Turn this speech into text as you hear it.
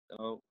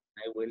So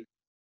I will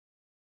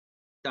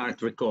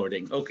start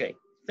recording. Okay,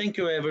 thank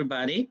you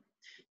everybody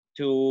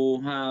to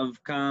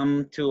have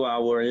come to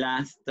our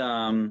last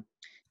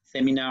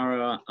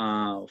seminar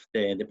of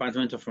the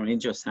Department of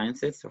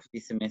Geosciences of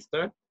this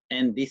semester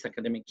and this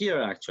academic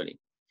year actually.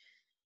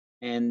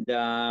 And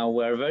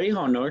we're very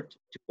honored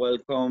to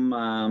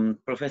welcome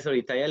Professor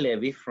Itay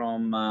Halevy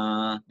from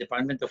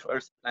Department of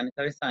Earth and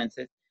Planetary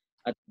Sciences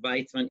at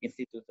Weizmann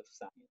Institute of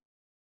Science.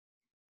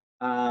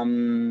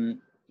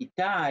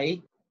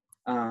 Itay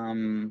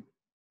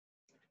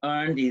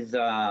earned his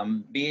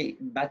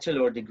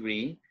bachelor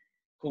degree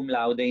cum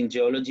laude in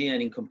geology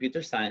and in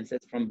computer sciences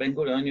from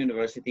Ben-Gurion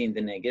University in the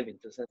Negev in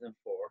 2004,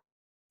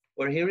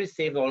 where he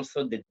received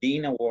also the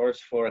Dean Awards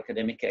for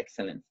Academic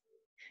Excellence.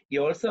 He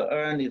also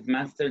earned his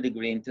master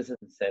degree in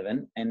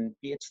 2007 and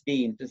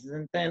Ph.D. in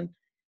 2010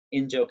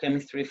 in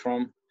geochemistry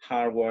from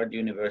Harvard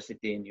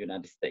University in the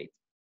United States.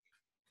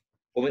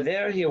 Over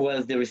there, he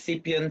was the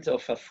recipient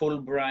of a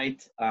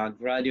Fulbright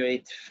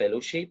Graduate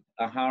Fellowship,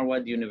 a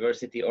Harvard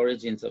University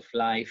Origins of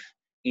Life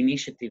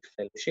Initiative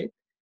Fellowship,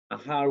 a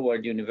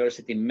Harvard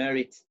University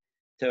Merit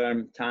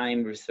Term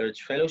Time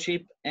Research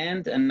Fellowship,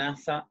 and a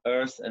NASA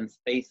Earth and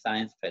Space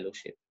Science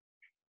Fellowship,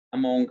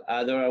 among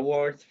other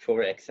awards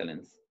for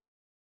excellence.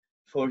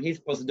 For his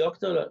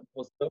postdoctoral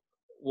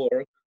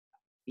work,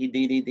 he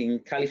did it in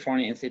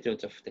California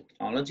Institute of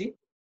Technology,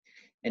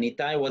 and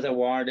Itay was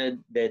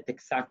awarded the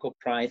Texaco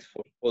Prize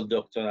for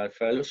Postdoctoral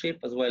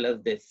Fellowship, as well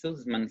as the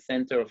Weizmann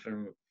Center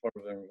for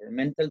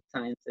Environmental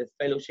Sciences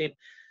Fellowship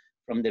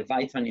from the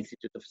Weizmann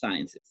Institute of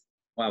Sciences.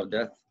 Wow,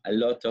 that's a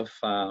lot of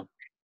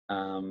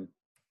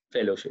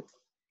fellowships.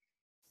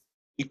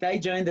 Itay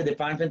joined the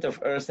Department of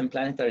Earth and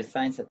Planetary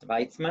Science at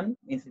Weizmann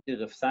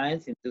Institute of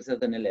Science in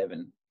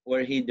 2011,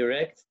 where he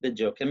directs the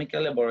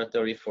Geochemical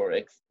Laboratory for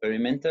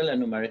Experimental and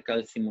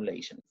Numerical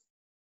Simulations.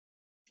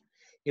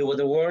 He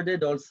was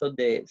awarded also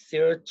the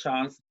Sir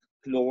Charles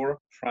Clore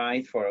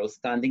Prize for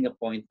Outstanding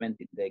Appointment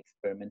in the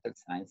Experimental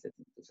Sciences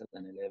in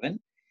 2011,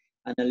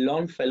 and a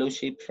Loan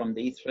Fellowship from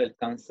the Israel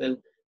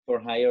Council for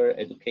Higher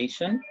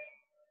Education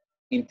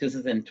in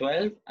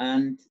 2012,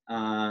 and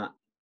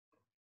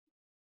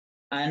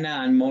Anna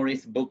and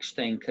Maurice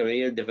Buchstein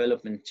Career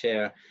Development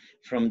Chair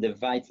from the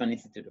Weizmann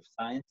Institute of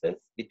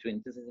Sciences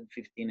between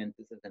 2015 and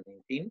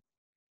 2018.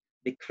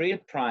 The Career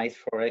Prize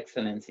for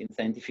Excellence in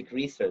Scientific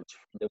Research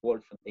from the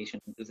World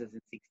Foundation in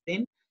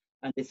 2016,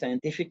 and the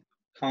Scientific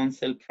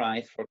Council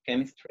Prize for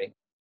Chemistry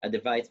at the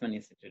Weizmann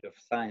Institute of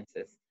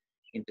Sciences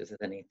in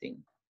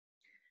 2018.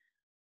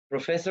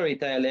 Professor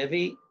Itay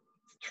Halevy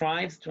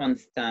strives to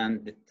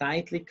understand the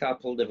tightly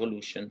coupled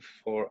evolution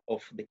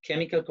of the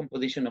chemical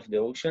composition of the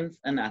oceans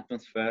and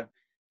atmosphere,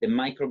 the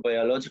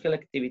microbiological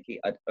activity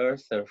at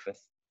Earth's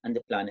surface, and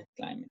the planet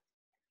climate.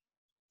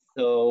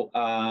 So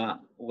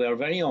we are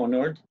very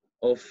honored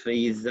of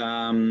his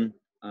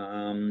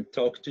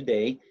talk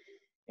today,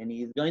 and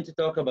he's going to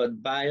talk about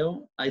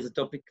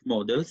bio-iostopic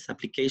models,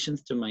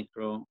 applications to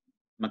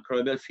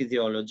microbial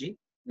physiology,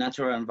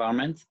 natural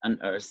environments, and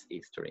Earth's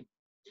history.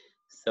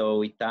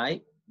 So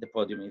Itay, the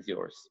podium is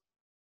yours.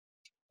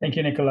 Thank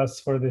you, Nicholas,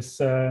 for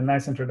this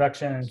nice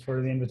introduction and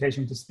for the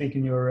invitation to speak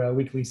in your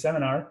weekly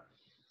seminar.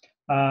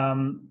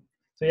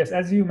 So yes,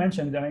 as you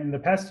mentioned, in the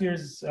past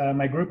years,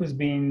 my group has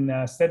been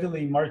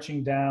steadily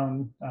marching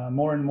down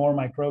more and more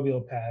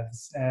microbial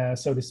paths,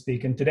 so to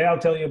speak. And today I'll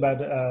tell you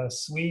about a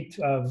suite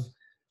of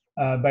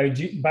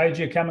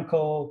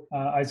biogeochemical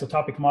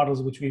isotopic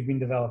models which we've been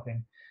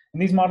developing.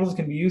 And these models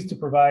can be used to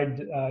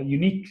provide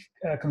unique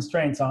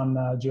constraints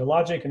on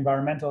geologic,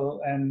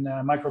 environmental, and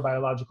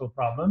microbiological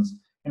problems.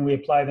 And we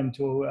apply them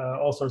to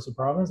all sorts of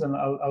problems. And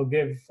I'll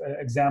give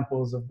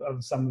examples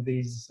of some of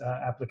these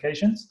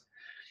applications.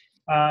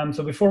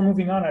 So before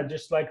moving on, I'd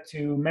just like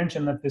to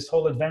mention that this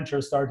whole adventure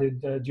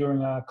started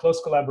during a close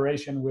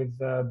collaboration with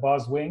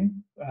Boz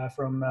Wing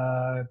from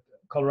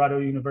Colorado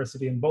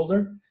University in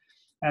Boulder,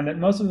 and that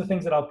most of the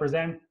things that I'll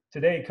present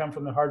today come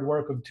from the hard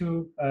work of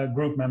two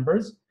group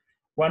members.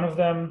 One of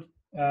them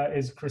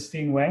is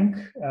Christine Wenck,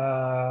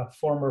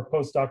 former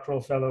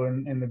postdoctoral fellow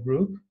in the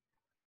group.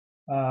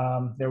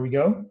 There we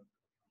go.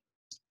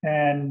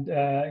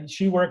 And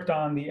she worked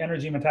on the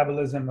energy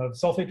metabolism of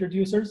sulfate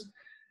reducers.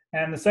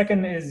 And the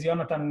second is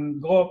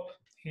Jonathan Gropp.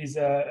 He's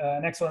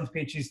an excellent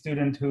PhD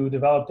student who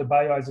developed a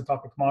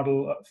bio-iostopic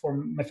model for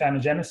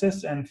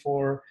methanogenesis and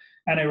for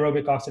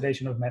anaerobic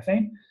oxidation of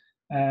methane,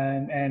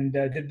 and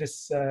did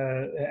this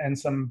and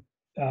some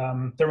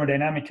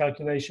thermodynamic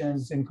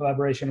calculations in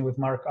collaboration with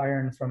Mark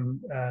Iron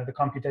from the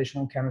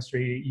computational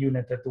chemistry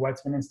unit at the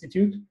Weizmann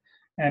Institute,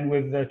 and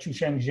with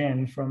Chusheng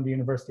Jin from the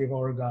University of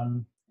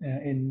Oregon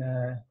in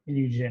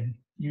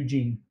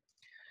Eugene.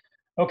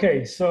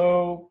 Okay,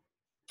 so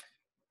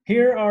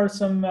here are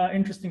some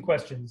interesting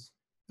questions.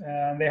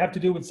 They have to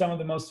do with some of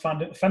the most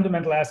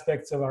fundamental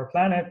aspects of our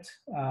planet,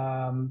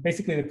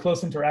 basically the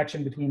close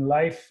interaction between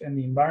life and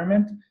the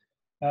environment,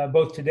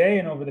 both today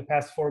and over the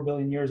past 4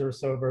 billion years or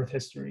so of Earth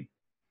history.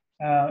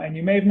 And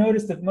you may have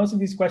noticed that most of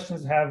these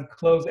questions have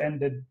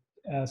close-ended,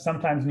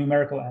 sometimes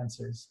numerical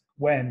answers: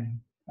 when,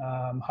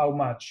 how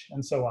much,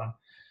 and so on.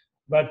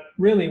 But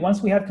really,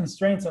 once we have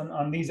constraints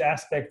on these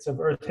aspects of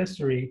Earth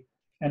history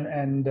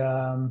and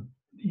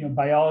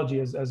biology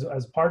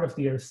as part of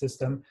the Earth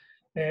system,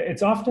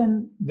 it's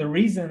often the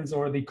reasons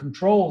or the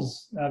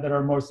controls that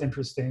are most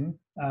interesting,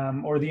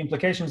 or the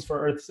implications for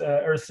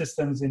Earth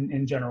systems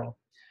in general.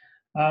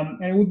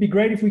 And it would be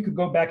great if we could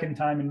go back in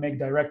time and make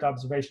direct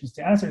observations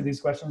to answer these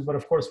questions, but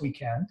of course we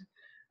can't.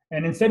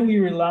 And instead we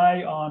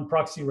rely on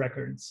proxy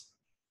records.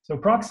 So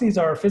proxies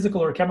are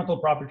physical or chemical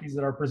properties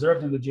that are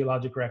preserved in the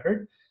geologic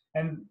record,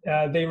 and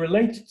they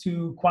relate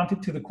to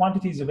the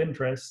quantities of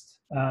interest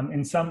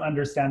in some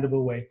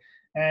understandable way.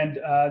 And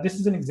this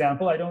is an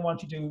example. I don't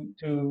want you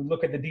to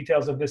look at the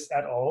details of this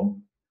at all.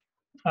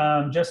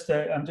 I'm just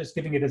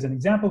giving it as an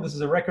example. This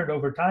is a record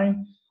over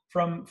time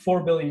from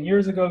 4 billion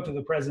years ago to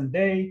the present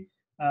day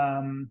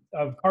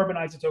of carbon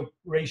isotope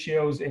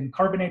ratios in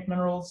carbonate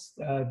minerals.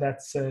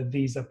 That's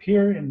these up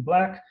here in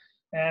black,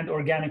 and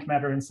organic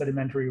matter in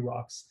sedimentary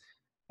rocks.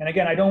 And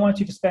again, I don't want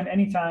you to spend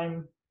any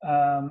time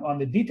on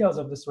the details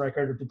of this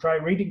record or to try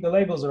reading the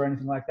labels or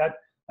anything like that.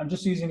 I'm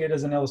just using it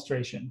as an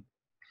illustration.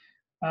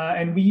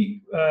 And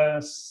we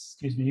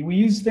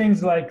use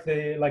things like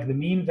the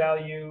mean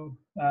value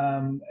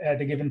at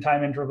a given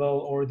time interval,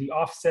 or the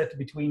offset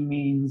between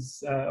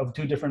means of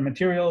two different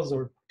materials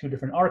or two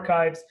different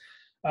archives,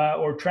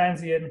 or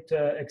transient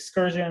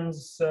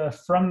excursions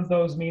from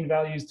those mean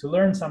values to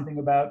learn something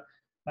about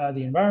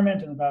the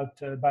environment and about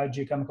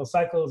biogeochemical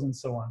cycles and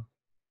so on.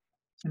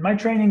 And my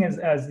training as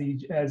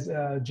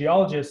a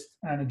geologist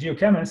and a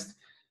geochemist,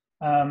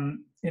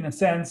 in a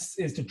sense,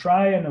 is to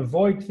try and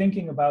avoid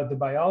thinking about the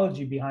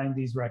biology behind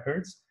these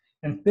records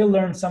and still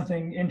learn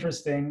something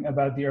interesting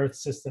about the Earth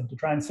system, to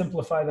try and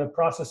simplify the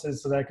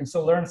processes so that I can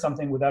still learn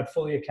something without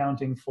fully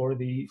accounting for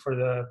the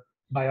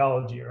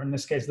biology, or in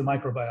this case, the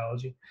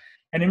microbiology.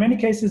 And in many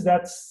cases,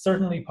 that's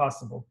certainly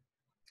possible.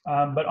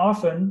 But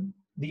often,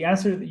 the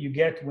answer that you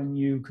get when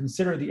you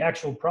consider the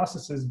actual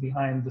processes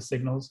behind the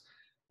signals,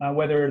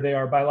 whether they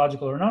are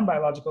biological or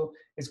non-biological,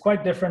 is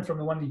quite different from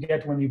the one you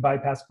get when you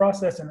bypass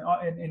process. And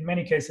in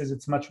many cases,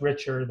 it's much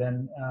richer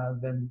than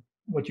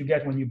what you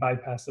get when you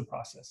bypass the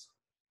process.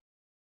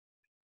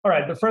 All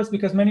right, but first,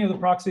 because many of the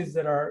proxies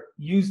that are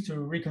used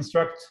to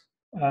reconstruct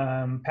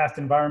past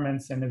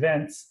environments and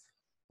events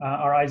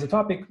are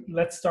isotopic,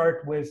 let's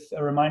start with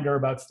a reminder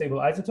about stable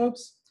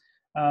isotopes.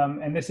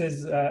 And this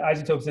is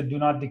isotopes that do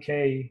not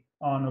decay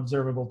on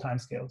observable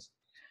timescales.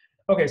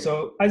 Okay,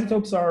 so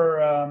isotopes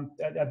are,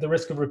 at the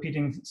risk of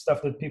repeating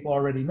stuff that people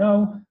already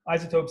know,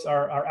 isotopes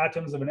are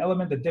atoms of an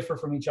element that differ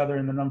from each other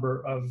in the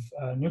number of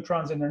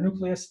neutrons in their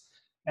nucleus,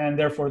 and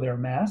therefore their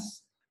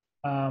mass.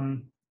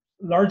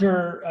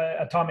 Larger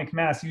atomic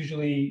mass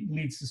usually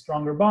leads to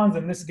stronger bonds,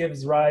 and this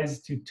gives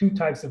rise to two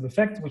types of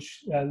effects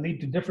which lead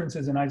to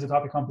differences in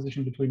isotopic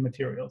composition between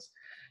materials.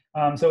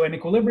 So an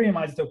equilibrium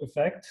isotope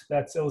effect,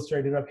 that's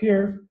illustrated up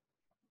here,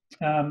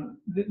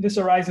 this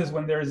arises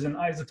when there is an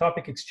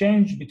isotopic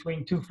exchange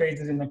between two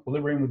phases in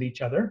equilibrium with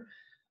each other.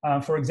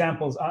 For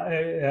example,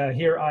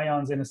 here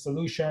ions in a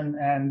solution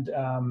and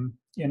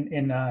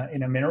in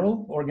a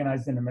mineral,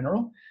 organized in a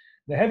mineral.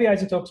 The heavy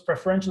isotopes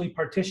preferentially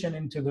partition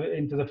into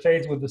the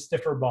phase with the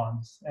stiffer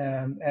bonds,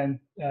 and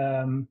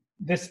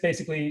this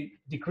basically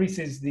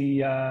decreases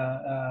the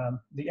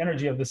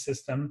energy of the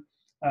system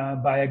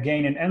by a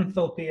gain in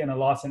enthalpy and a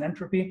loss in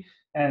entropy,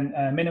 and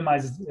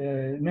minimizes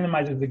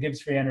the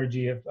Gibbs free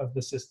energy of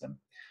the system.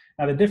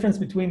 Now, the difference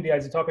between the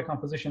isotopic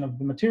composition of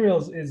the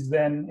materials is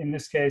then, in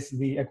this case,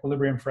 the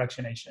equilibrium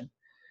fractionation.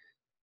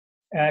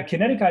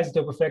 Kinetic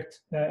isotope effect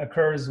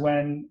occurs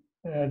when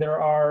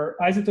there are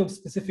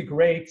isotope-specific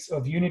rates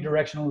of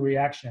unidirectional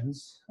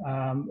reactions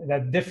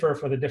that differ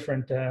for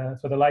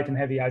the light and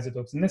heavy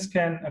isotopes. And this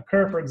can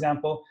occur, for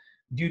example,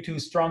 due to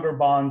stronger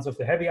bonds of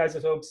the heavy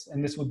isotopes,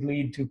 and this would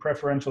lead to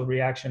preferential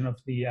reaction of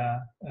the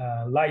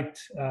light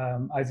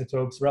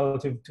isotopes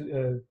relative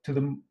to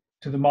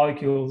the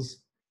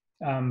molecules.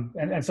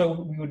 And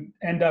so we would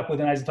end up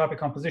with an isotopic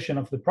composition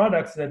of the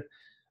products that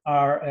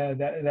are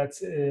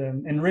that's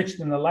enriched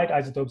in the light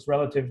isotopes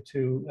relative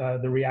to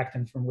the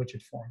reactant from which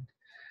it formed.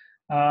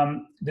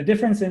 The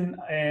difference in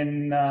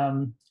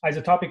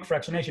isotopic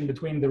fractionation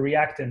between the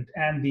reactant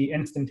and the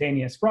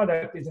instantaneous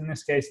product is, in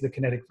this case, the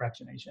kinetic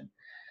fractionation.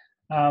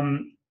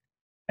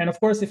 And of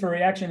course, if a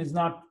reaction is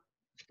not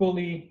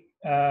fully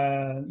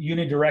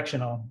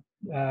unidirectional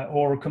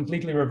or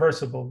completely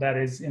reversible, that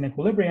is in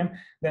equilibrium,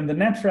 then the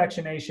net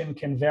fractionation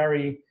can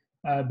vary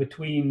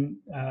between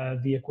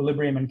the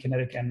equilibrium and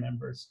kinetic end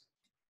members.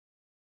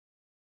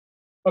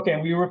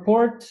 Okay, we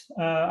report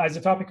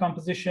isotopic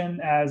composition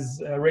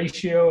as a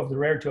ratio of the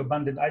rare to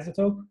abundant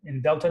isotope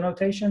in delta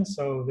notation.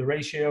 So the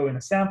ratio in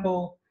a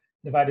sample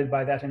divided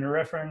by that in a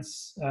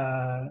reference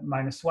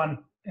 -1,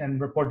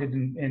 and reported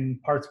in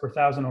parts per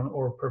thousand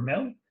or per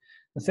mil.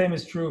 The same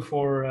is true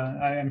for,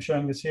 I am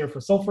showing this here for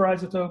sulfur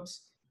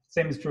isotopes.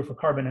 Same is true for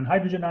carbon and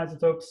hydrogen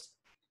isotopes.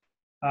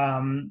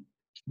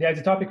 The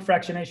isotopic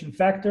fractionation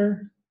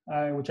factor,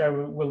 which I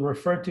will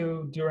refer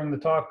to during the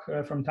talk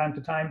from time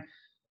to time,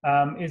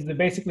 is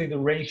basically the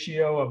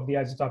ratio of the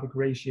isotopic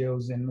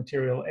ratios in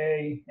material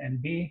A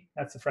and B.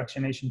 That's the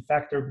fractionation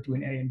factor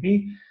between A and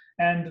B.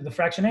 And the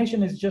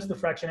fractionation is just the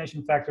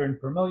fractionation factor in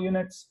per mil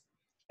units.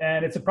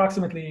 And it's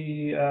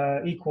approximately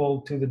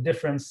equal to the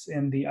difference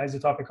in the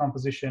isotopic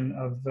composition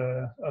of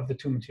the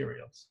two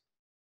materials.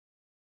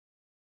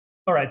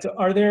 All right, so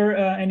are there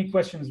any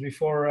questions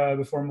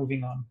before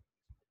moving on?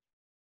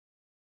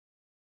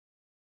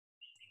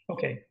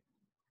 Okay.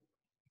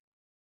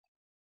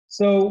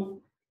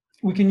 So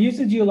we can use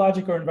the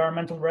geologic or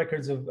environmental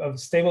records of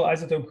stable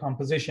isotope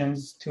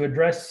compositions to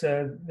address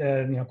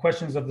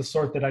questions of the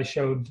sort that I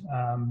showed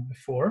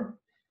before.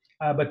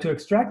 But to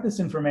extract this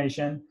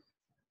information,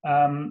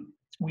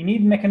 we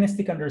need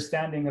mechanistic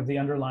understanding of the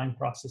underlying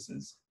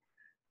processes.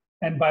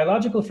 And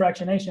biological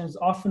fractionations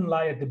often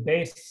lie at the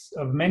base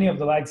of many of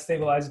the light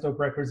stable isotope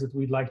records that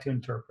we'd like to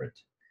interpret.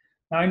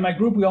 Now, in my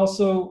group, we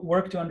also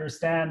work to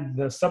understand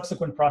the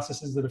subsequent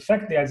processes that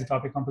affect the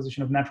isotopic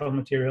composition of natural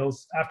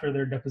materials after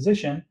their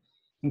deposition,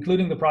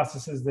 including the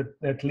processes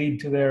that lead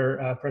to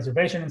their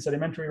preservation in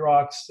sedimentary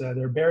rocks,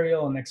 their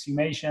burial and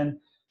exhumation,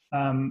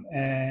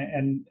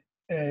 and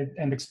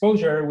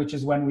exposure, which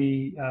is when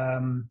we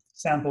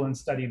sample and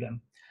study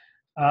them.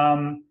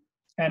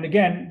 And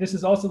again, this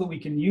is also that we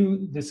can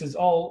use, this is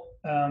all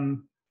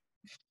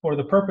for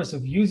the purpose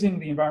of using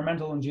the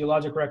environmental and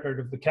geologic record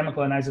of the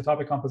chemical and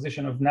isotopic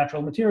composition of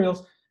natural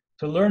materials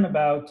to learn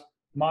about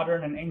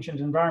modern and ancient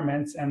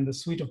environments and the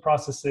suite of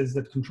processes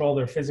that control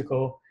their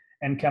physical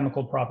and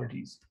chemical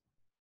properties.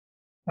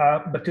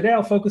 But today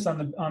I'll focus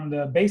on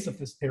the base of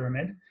this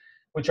pyramid,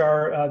 which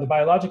are the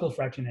biological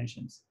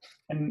fractionations.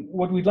 And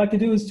what we'd like to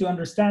do is to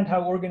understand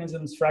how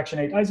organisms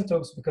fractionate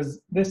isotopes,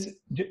 because this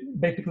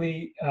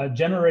basically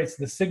generates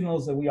the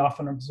signals that we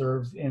often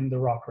observe in the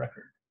rock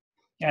record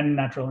and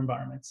natural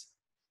environments.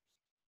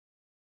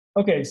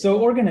 Okay, so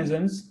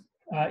organisms,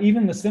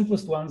 even the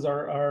simplest ones,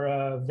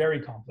 are very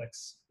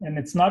complex, and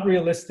it's not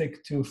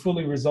realistic to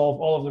fully resolve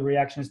all of the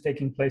reactions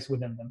taking place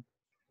within them.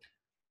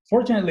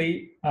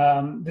 Fortunately,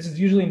 this is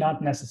usually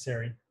not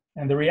necessary,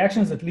 and the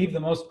reactions that leave the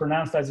most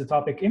pronounced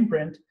isotopic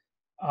imprint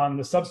on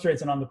the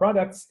substrates and on the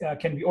products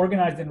can be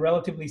organized in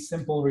relatively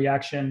simple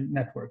reaction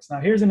networks. Now,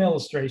 here's an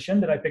illustration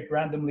that I picked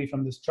randomly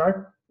from this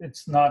chart.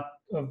 It's not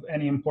of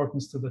any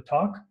importance to the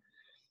talk.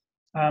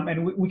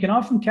 And we can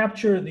often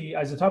capture the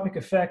isotopic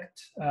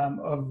effect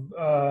of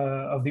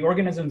the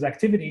organism's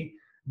activity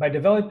by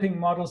developing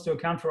models to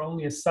account for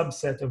only a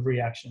subset of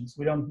reactions.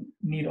 We don't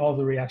need all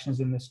the reactions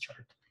in this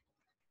chart.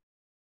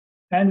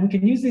 And we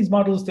can use these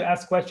models to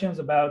ask questions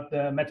about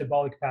the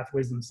metabolic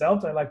pathways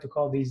themselves. I like to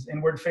call these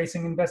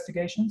inward-facing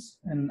investigations,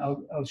 and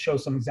I'll show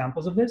some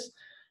examples of this.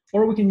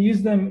 Or we can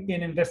use them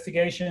in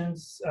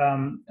investigations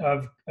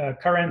of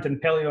current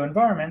and paleo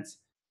environments.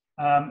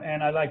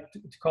 And I like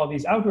to call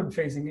these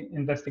outward-facing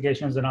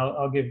investigations, and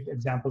I'll give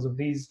examples of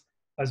these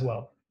as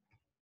well.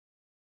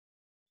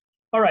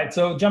 All right,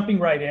 so jumping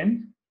right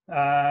in.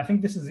 I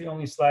think this is the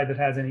only slide that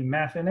has any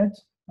math in it.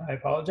 I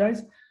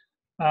apologize.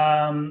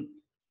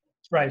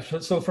 Right,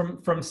 so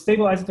from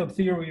stable isotope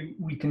theory,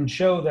 we can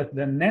show that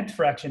the net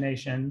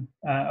fractionation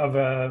of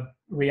a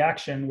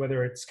reaction,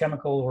 whether it's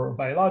chemical or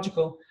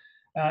biological,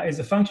 is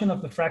a function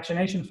of the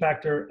fractionation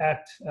factor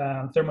at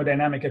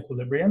thermodynamic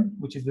equilibrium,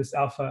 which is this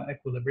alpha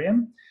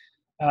equilibrium.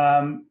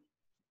 And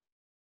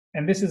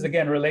this is,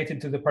 again,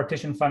 related to the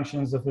partition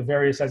functions of the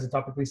various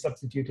isotopically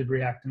substituted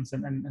reactants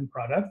and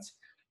products.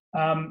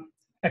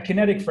 A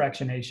kinetic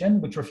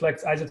fractionation, which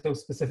reflects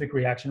isotope-specific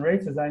reaction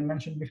rates, as I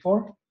mentioned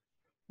before.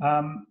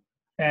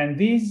 And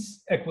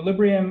these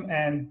equilibrium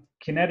and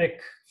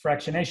kinetic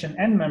fractionation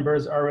end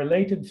members are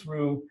related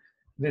through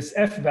this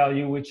F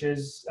value, which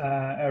is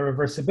a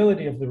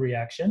reversibility of the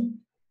reaction.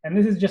 And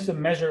this is just a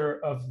measure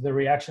of the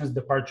reaction's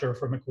departure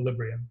from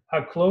equilibrium,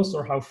 how close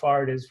or how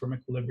far it is from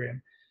equilibrium.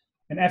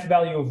 An F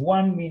value of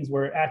 1 means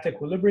we're at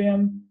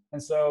equilibrium.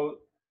 And so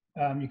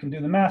you can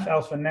do the math,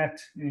 alpha net,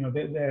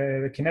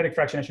 the kinetic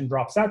fractionation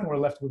drops out and we're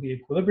left with the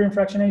equilibrium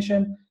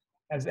fractionation.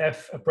 As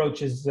F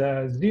approaches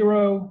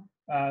 0,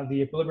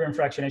 the equilibrium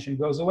fractionation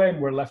goes away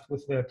and we're left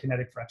with the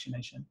kinetic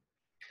fractionation.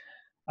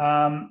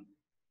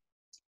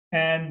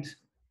 And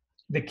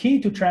the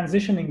key to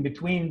transitioning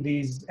between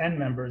these end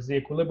members, the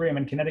equilibrium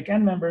and kinetic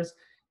end members,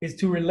 is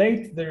to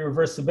relate the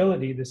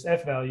reversibility, this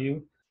F value,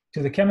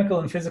 to the chemical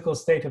and physical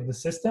state of the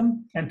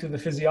system and to the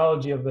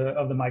physiology of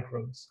the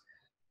microbes.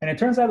 And it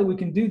turns out that we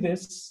can do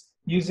this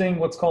using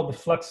what's called the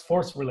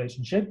flux-force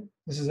relationship.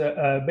 This is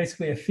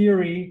basically a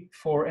theory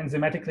for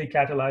enzymatically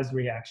catalyzed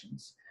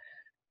reactions.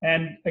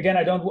 And again,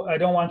 I don't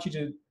want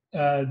you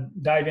to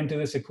dive into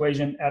this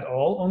equation at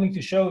all, only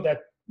to show that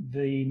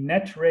the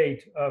net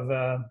rate of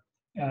a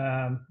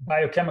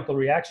biochemical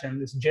reaction,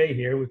 this J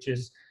here, which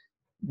is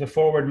the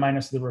forward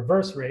minus the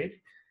reverse rate,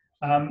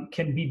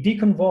 can be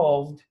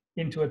deconvolved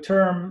into a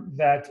term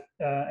that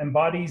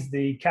embodies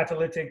the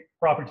catalytic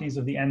properties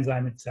of the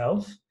enzyme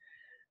itself,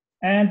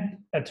 and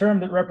a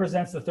term that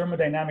represents the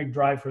thermodynamic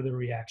drive for the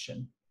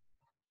reaction.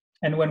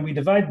 And when we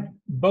divide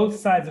both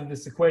sides of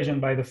this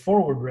equation by the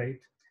forward rate,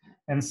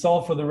 and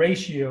solve for the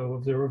ratio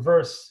of the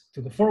reverse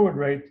to the forward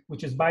rate,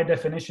 which is by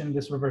definition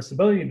this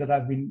reversibility that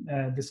I've been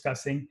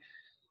discussing,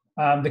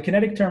 the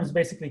kinetic terms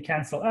basically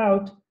cancel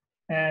out,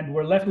 and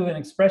we're left with an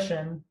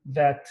expression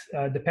that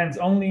depends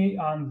only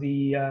on the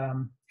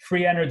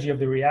free energy of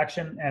the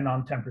reaction and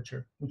on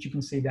temperature, which you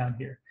can see down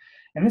here.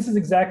 And this is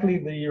exactly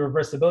the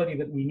reversibility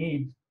that we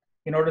need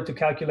in order to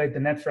calculate the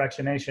net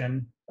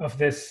fractionation of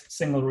this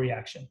single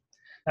reaction.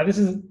 Now, this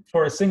is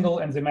for a single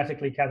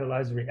enzymatically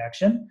catalyzed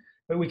reaction,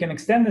 but we can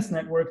extend this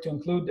network to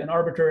include an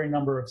arbitrary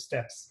number of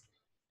steps.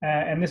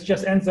 And this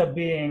just ends up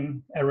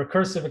being a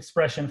recursive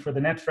expression for the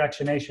net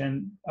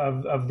fractionation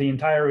of the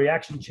entire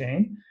reaction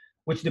chain,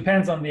 which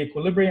depends on the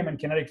equilibrium and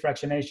kinetic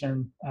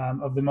fractionation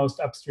of the most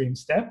upstream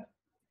step,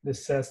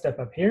 this step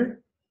up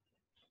here,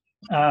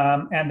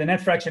 and the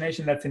net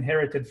fractionation that's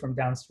inherited from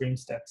downstream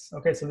steps.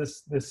 Okay, so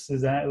this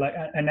is like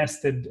a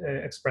nested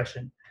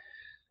expression.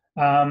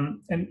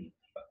 And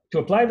to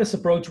apply this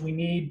approach, we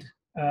need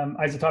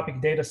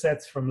isotopic data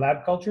sets from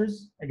lab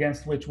cultures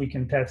against which we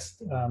can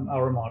test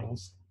our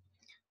models.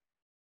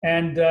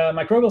 And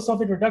microbial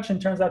sulfate reduction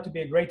turns out to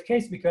be a great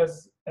case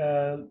because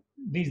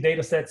these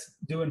data sets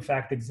do in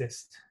fact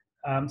exist.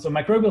 So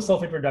microbial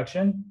sulfate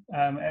reduction,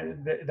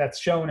 that's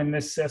shown in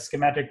this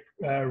schematic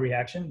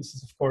reaction. This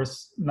is of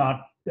course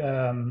not,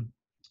 the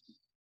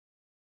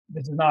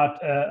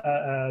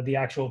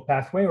actual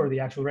pathway or the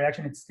actual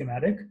reaction, it's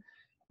schematic.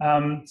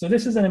 So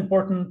this is an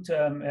important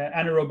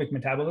anaerobic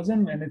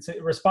metabolism, and it's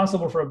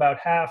responsible for about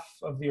half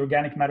of the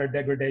organic matter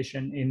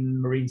degradation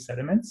in marine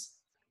sediments.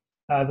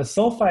 The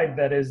sulfide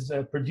that is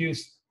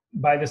produced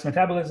by this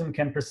metabolism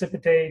can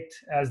precipitate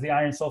as the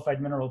iron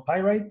sulfide mineral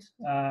pyrite,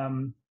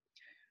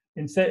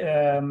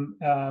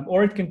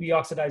 or it can be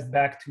oxidized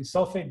back to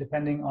sulfate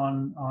depending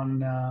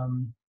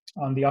on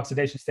the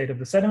oxidation state of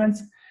the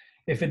sediments.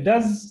 If it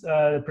does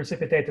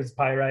precipitate as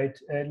pyrite,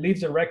 it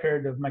leaves a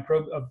record of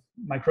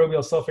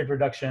microbial sulfate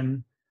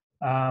reduction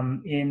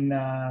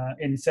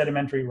in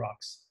sedimentary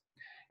rocks.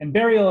 And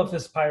burial of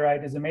this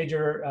pyrite is a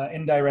major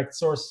indirect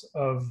source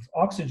of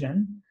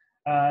oxygen.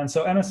 And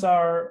so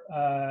MSR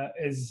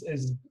is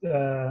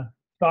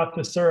thought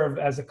to serve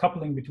as a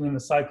coupling between the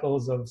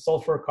cycles of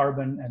sulfur,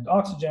 carbon, and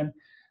oxygen.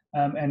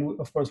 And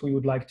of course, we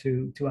would like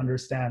to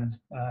understand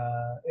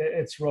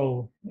its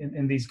role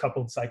in these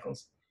coupled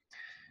cycles.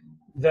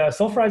 The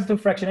sulfur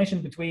isotope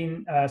fractionation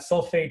between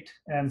sulfate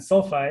and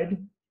sulfide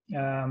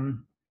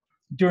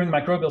during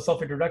microbial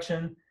sulfate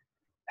reduction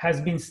has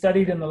been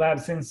studied in the lab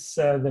since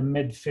the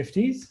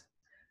mid-50s.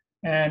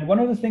 And one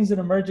of the things that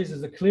emerges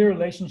is a clear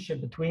relationship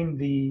between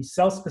the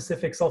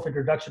cell-specific sulfate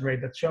reduction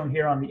rate that's shown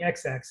here on the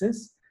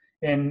x-axis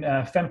in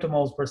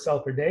femtomoles per cell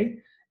per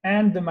day,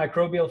 and the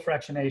microbial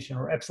fractionation,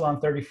 or epsilon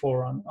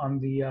 34 on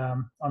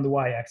the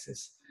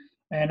y-axis.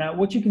 And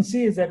what you can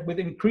see is that with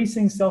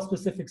increasing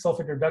cell-specific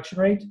sulfate reduction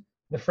rate,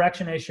 the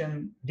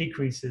fractionation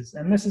decreases.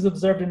 And this is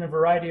observed in a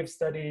variety of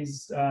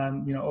studies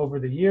over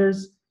the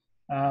years.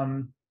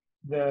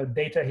 The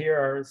data here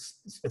are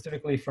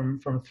specifically from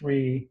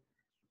 3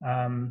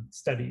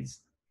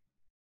 studies.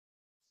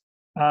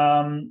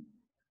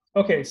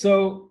 Okay,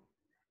 so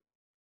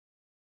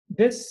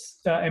this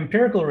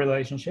empirical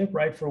relationship,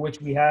 right, for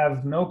which we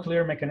have no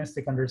clear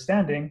mechanistic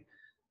understanding,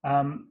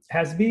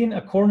 has been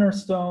a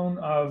cornerstone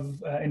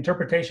of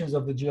interpretations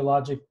of the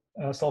geologic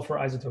sulfur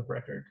isotope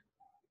record.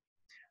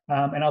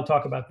 And I'll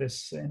talk about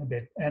this in a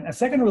bit. And a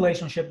second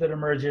relationship that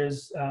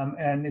emerges,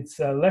 and it's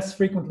less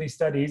frequently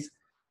studied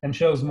and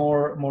shows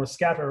more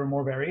scatter or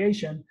more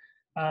variation,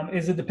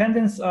 is the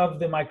dependence of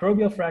the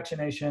microbial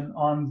fractionation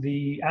on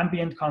the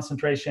ambient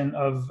concentration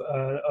of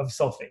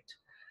sulfate.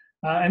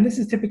 And this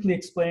is typically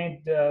explained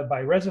by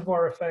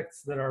reservoir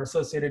effects that are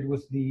associated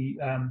with the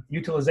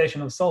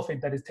utilization of sulfate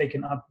that is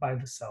taken up by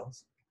the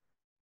cells.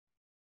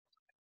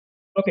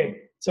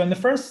 Okay, so in the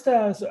first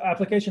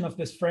application of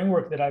this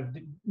framework that I've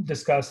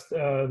discussed,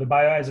 the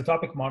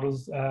bio-iostopic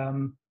models,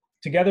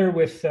 together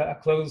with a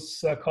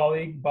close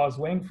colleague, Boz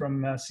Wing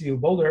from CU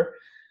Boulder,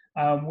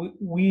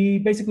 we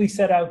basically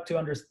set out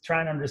to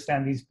try and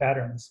understand these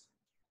patterns.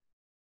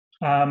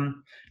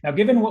 Now,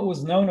 given what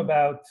was known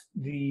about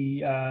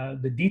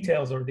the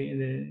details or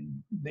the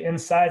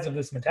insides of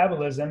this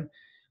metabolism,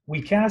 we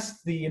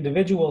cast the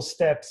individual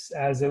steps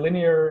as a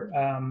linear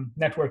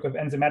network of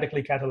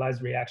enzymatically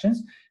catalyzed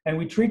reactions, and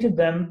we treated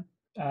them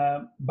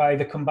by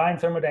the combined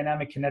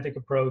thermodynamic kinetic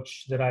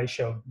approach that I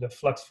showed, the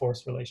flux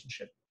force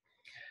relationship.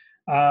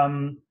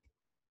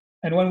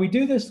 And when we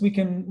do this, we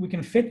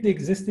can fit the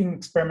existing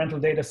experimental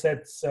data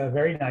sets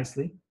very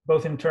nicely,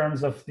 both in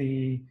terms of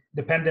the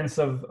dependence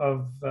of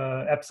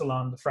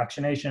epsilon, the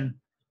fractionation,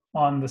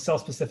 on the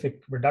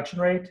cell-specific reduction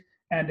rate,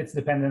 and its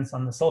dependence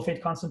on the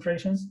sulfate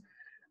concentrations.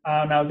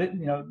 Now,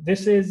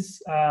 this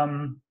is,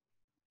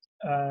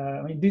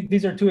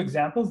 these are 2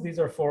 examples. These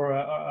are for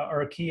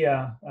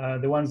archaea.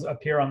 The ones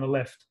up here on the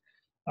left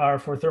are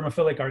for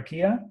thermophilic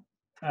archaea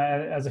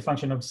as a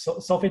function of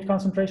sulfate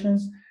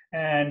concentrations.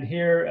 And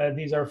here,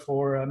 these are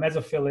for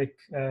mesophilic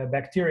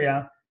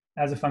bacteria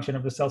as a function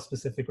of the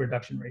cell-specific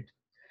reduction rate.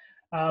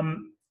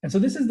 And so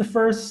this is the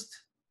first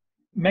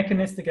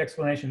mechanistic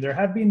explanation. There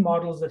have been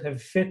models that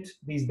have fit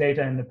these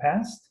data in the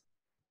past,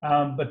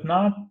 but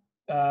not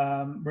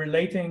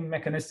relating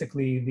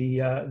mechanistically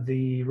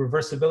the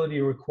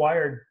reversibility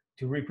required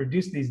to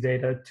reproduce these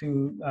data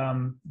to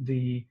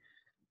the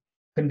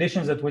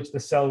conditions at which the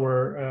cell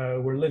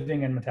were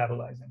living and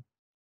metabolizing.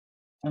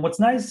 And what's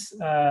nice,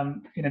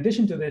 in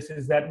addition to this,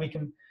 is that we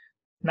can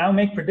now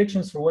make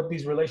predictions for what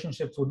these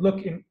relationships would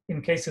look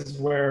in cases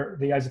where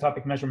the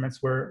isotopic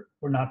measurements were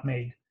not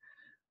made.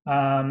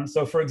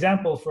 So for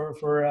example,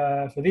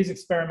 for these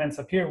experiments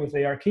up here with the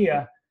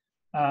archaea,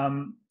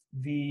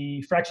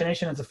 the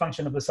fractionation as a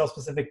function of the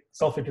cell-specific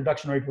sulfate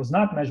reduction rate was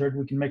not measured.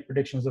 We can make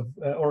predictions of,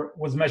 or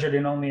was measured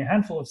in only a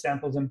handful of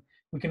samples, and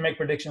we can make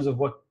predictions of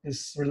what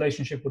this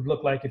relationship would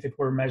look like if it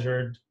were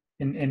measured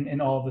in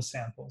all of the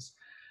samples.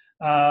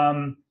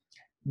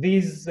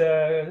 These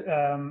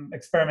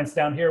experiments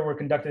down here were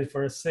conducted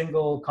for a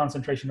single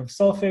concentration of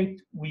sulfate.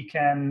 We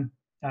can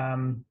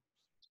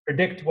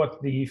predict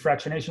what the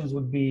fractionations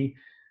would be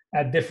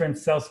at different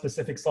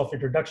cell-specific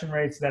sulfate reduction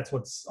rates. That's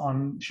what's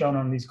shown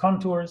on these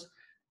contours.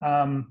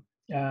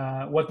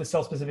 What the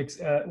cell-specific,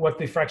 what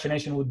the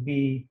fractionation would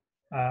be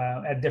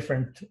at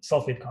different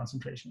sulfate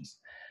concentrations.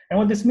 And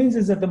what this means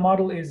is that the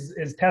model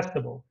is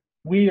testable.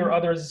 We or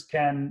others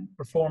can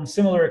perform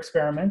similar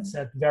experiments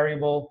at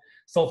variable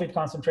sulfate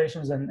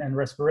concentrations and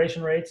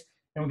respiration rates,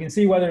 and we can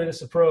see whether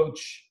this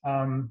approach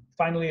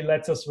finally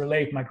lets us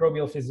relate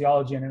microbial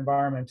physiology and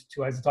environment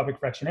to isotopic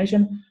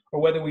fractionation, or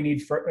whether we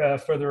need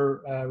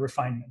further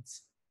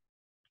refinements.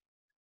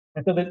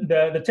 And so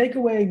the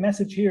takeaway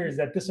message here is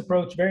that this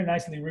approach very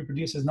nicely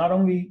reproduces not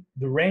only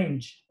the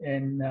range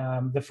in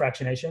the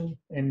fractionation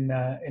in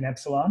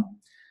epsilon,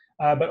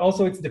 but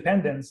also its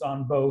dependence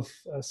on both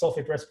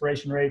sulfate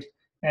respiration rate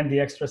and the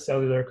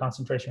extracellular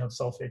concentration of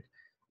sulfate.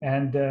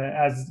 And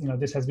as you know,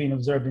 this has been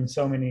observed in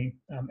so many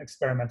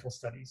experimental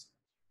studies.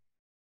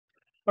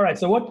 All right,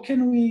 so what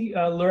can we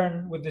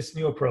learn with this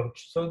new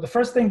approach? So the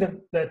first thing that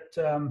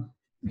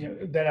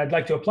I'd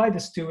like to apply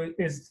this to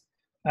is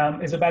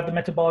about the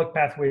metabolic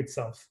pathway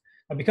itself.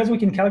 Because we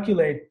can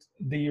calculate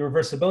the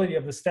reversibility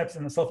of the steps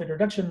in the sulfate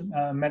reduction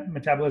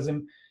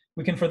metabolism,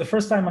 we can for the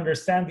first time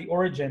understand the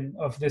origin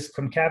of this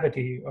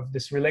concavity, of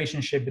this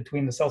relationship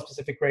between the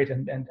cell-specific rate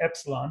and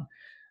epsilon.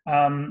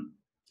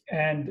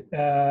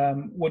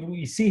 What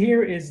we see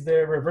here is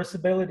the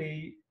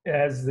reversibility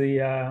as these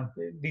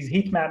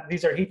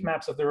are heat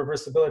maps of the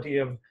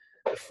reversibility of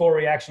the 4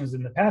 reactions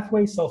in the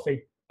pathway: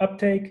 sulfate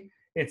uptake,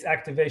 its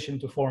activation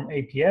to form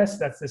APS,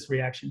 that's this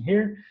reaction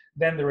here,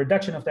 then the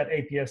reduction of that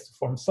APS to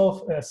form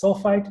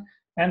sulfite,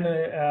 and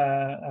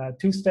the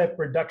 2-step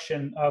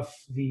reduction of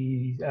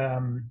the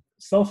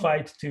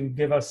sulfite to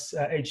give us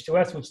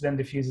H2S, which then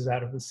diffuses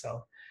out of the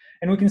cell.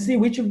 And we can see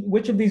which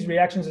of these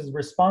reactions is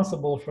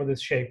responsible for this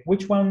shape,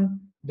 which one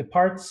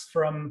departs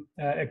from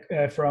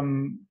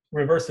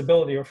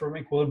reversibility or from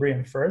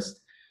equilibrium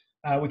first.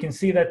 We can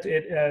see that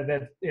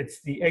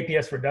it's the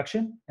APS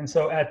reduction. And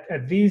so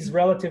at these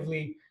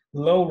relatively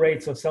low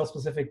rates of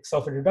cell-specific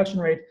sulfate reduction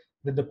rate,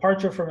 the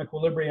departure from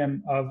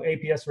equilibrium of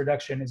APS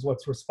reduction is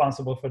what's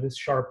responsible for this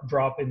sharp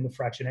drop in the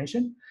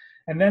fractionation.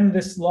 And then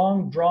this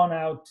long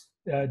drawn-out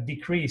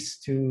decrease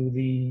to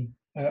the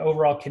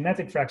overall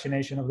kinetic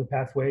fractionation of the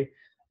pathway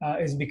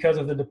is because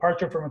of the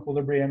departure from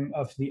equilibrium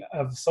of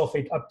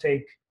sulfate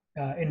uptake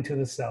into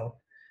the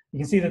cell. You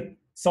can see that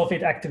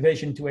sulfate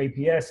activation to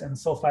APS and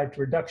sulfite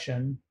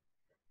reduction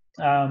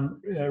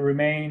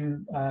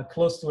remain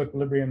close to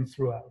equilibrium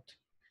throughout.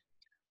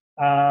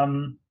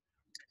 And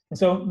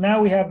so now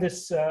we have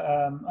this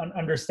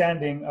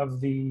understanding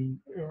of the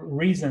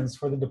reasons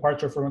for the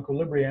departure from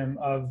equilibrium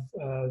of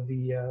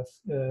the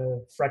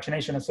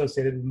fractionation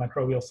associated with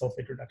microbial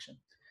sulfate reduction.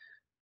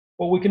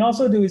 What we can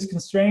also do is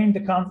constrain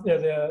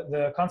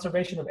the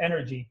conservation of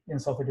energy in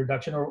sulfate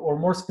reduction, or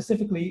more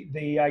specifically,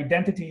 the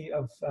identity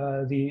of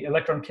the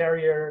electron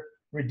carrier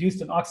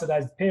reduced and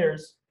oxidized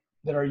pairs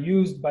that are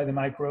used by the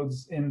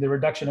microbes in the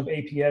reduction of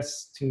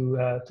APS to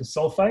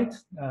sulfite,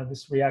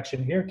 this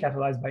reaction here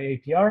catalyzed by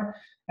APR,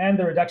 and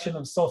the reduction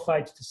of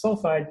sulfite to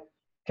sulfide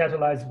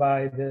catalyzed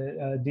by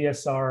the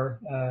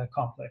DSR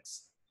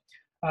complex.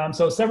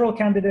 So several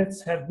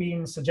candidates have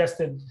been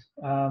suggested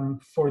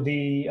for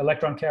the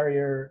electron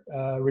carrier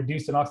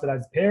reduced and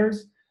oxidized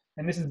pairs,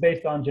 and this is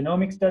based on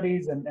genomic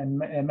studies and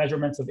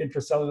measurements of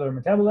intracellular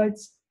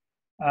metabolites.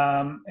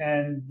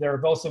 And there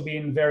have also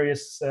been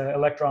various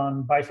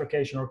electron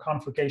bifurcation or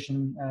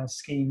confurcation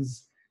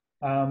schemes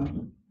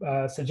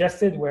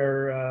suggested,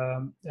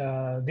 where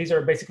these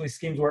are basically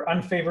schemes where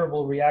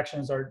unfavorable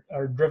reactions are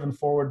driven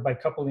forward by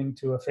coupling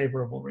to a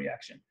favorable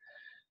reaction.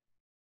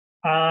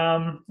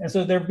 And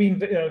so there have been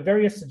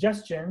various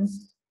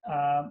suggestions,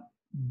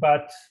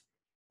 but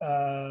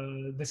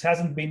this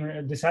hadn't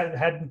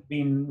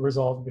been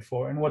resolved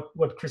before. And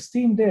what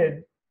Christine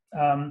did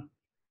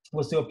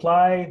was to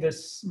apply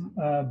this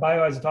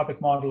bio-iostopic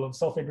model of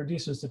sulfate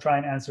reducers to try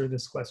and answer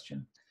this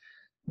question.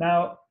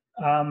 Now,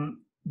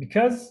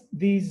 because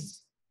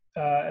these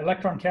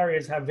electron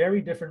carriers have very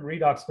different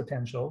redox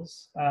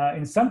potentials,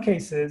 in some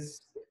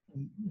cases,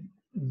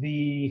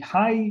 the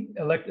high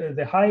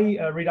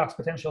redox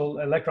potential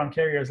electron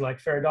carriers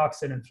like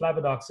ferredoxin and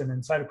flavodoxin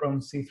and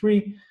cytochrome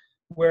C3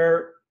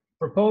 were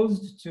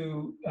proposed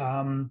to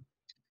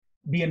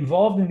be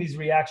involved in these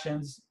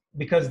reactions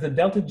because the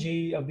delta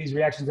G of these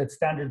reactions at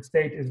standard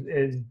state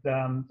is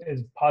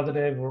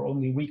positive or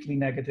only weakly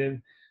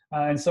negative.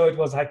 And so it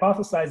was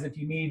hypothesized that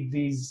you need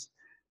these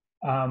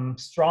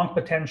strong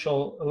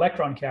potential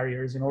electron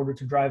carriers in order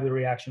to drive the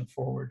reaction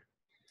forward.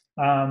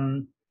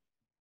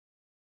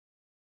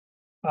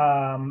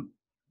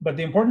 But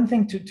the important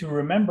thing to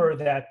remember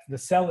that the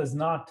cell is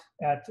not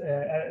at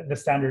the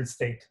standard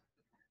state.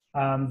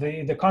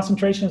 The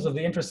concentrations of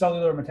the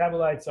intracellular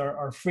metabolites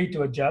are free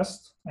to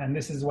adjust, and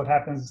this is what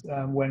happens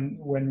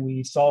when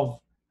we solve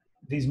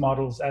these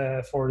models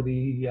for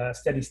the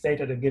steady state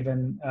at a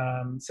given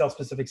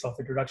cell-specific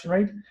sulfate reduction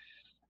rate.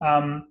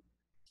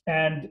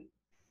 And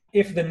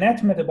if the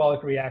net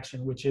metabolic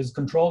reaction, which is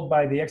controlled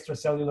by the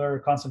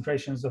extracellular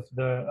concentrations of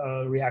the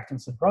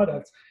reactants and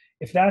products,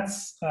 if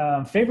that's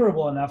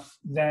favorable enough,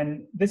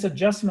 then this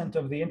adjustment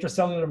of the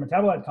intracellular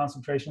metabolite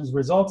concentrations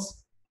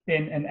results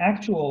in an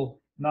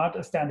actual, not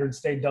a standard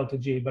state delta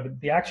G, but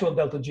the actual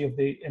delta G of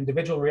the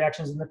individual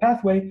reactions in the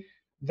pathway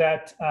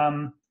that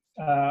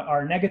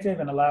are negative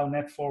and allow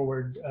net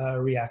forward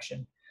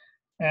reaction.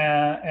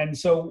 And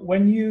so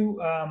when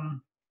you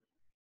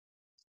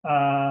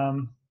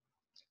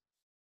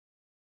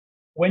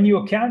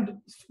account,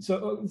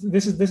 so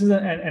this is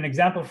an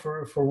example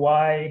for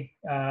why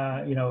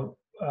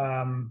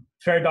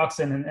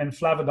ferredoxin and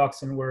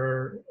flavodoxin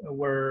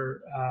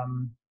were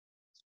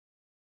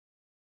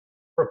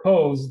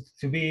proposed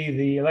to be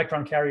the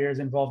electron carriers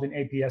involved in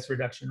APS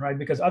reduction, right?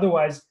 Because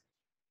otherwise,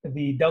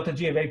 the delta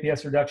G of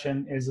APS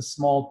reduction is a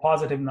small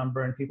positive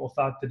number, and people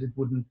thought that it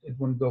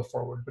wouldn't go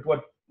forward. But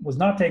what was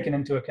not taken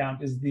into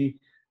account is the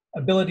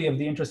ability of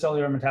the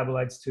intracellular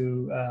metabolites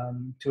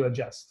to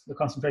adjust, the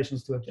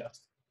concentrations to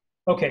adjust.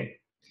 Okay,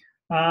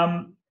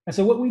 and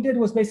so what we did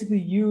was basically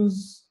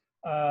use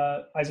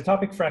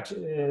isotopic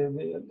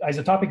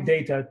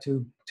data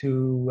to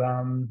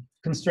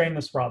constrain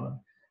this problem.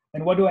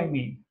 And what do I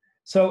mean?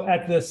 So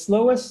at the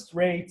slowest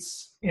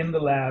rates in the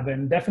lab,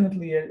 and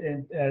definitely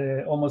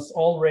at almost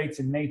all rates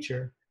in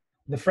nature,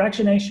 the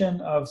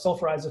fractionation of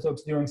sulfur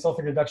isotopes during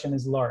sulfate reduction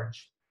is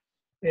large.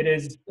 It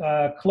is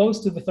close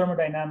to the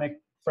thermodynamic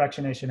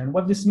fractionation. And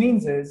what this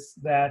means is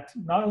that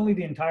not only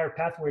the entire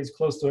pathway is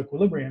close to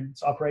equilibrium,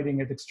 it's operating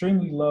at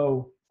extremely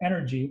low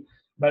energy,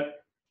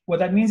 but what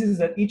that means is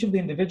that each of the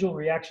individual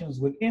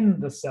reactions within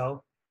the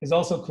cell is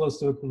also close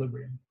to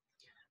equilibrium.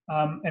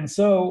 And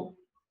so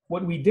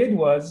what we did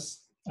was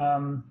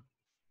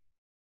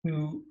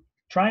to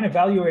try and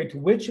evaluate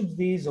which of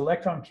these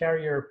electron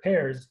carrier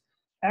pairs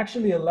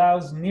actually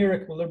allows near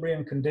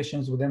equilibrium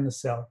conditions within the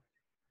cell,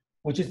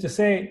 which is to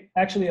say,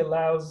 actually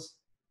allows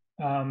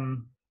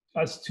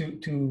us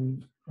to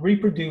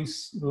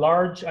reproduce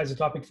large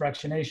isotopic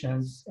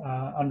fractionations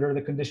under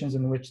the conditions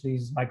in which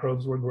these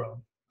microbes were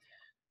grown.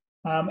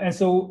 And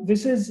so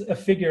this is a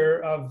figure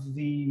of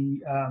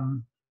the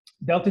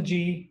delta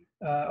G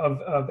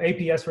of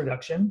APS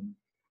reduction.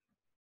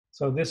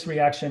 So this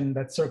reaction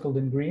that's circled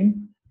in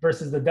green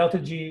versus the delta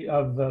G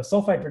of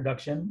sulfite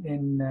reduction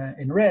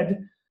in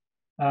red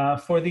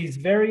for these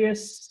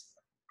various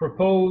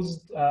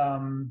proposed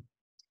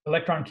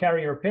electron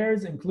carrier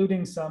pairs,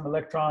 including some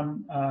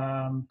electron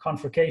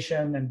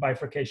conforcation and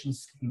bifurcation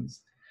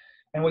schemes.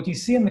 And what you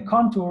see in the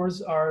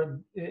contours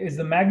is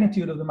the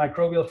magnitude of the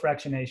microbial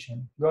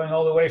fractionation, going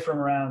all the way from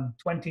around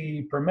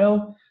 20 per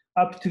mil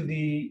up to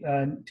the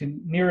to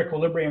near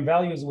equilibrium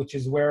values, which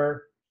is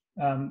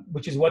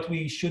what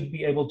we should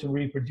be able to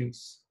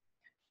reproduce.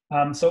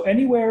 So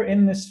anywhere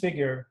in this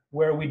figure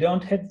where we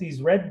don't hit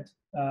these red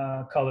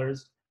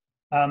colors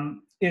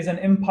is an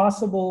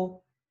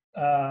impossible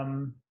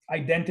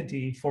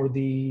identity for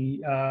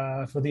the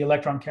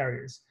electron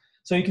carriers.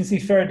 So you can see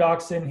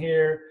ferredoxin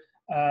here,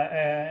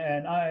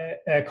 and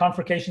a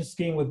conforcation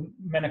scheme with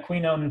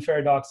menaquinone and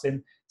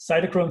ferredoxin,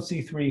 cytochrome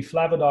C3,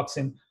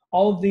 flavodoxin.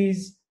 All of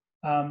these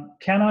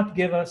cannot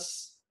give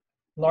us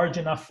large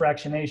enough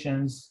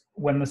fractionations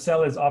when the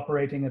cell is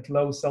operating at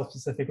low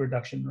cell-specific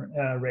reduction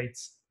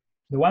rates.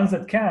 The ones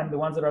that can, the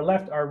ones that are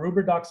left, are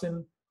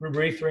rubidoxin,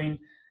 rubirethrine,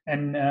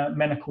 and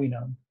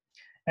menaquinone.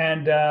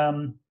 And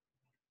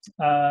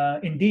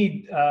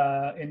indeed,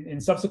 in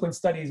subsequent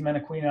studies,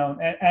 menaquinone,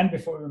 and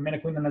before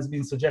menaquinone has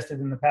been suggested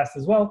in the past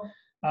as well,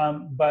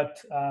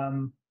 but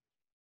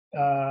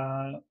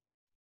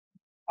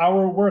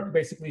our work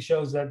basically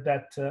shows that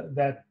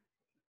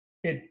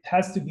it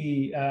has to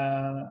be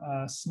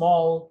a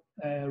small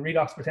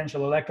redox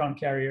potential electron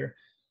carrier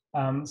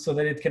so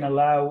that it can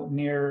allow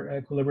near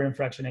equilibrium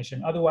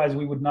fractionation. Otherwise,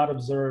 we would not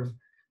observe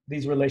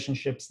these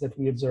relationships that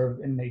we observe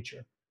in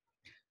nature.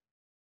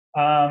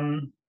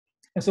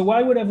 And so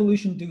why would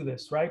evolution do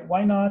this, right?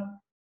 Why not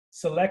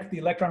select the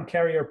electron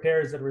carrier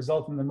pairs that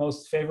result in the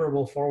most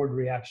favorable forward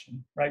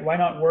reaction, right? Why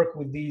not work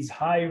with these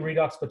high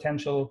redox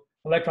potential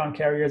electron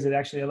carriers that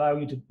actually allow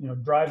you to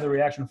drive the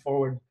reaction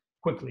forward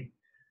quickly?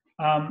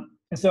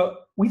 And so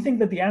we think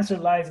that the answer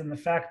lies in the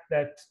fact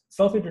that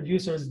sulfate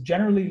reducers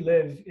generally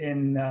live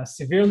in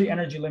severely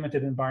energy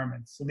limited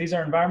environments. So these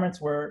are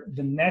environments where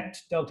the net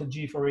delta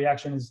G for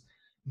reaction is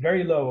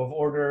very low, of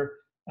order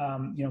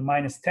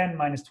 -10,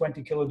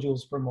 -20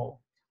 kilojoules per mole.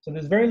 So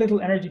there's very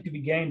little energy to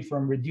be gained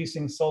from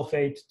reducing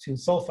sulfate to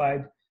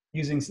sulfide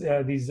using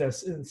these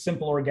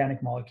simple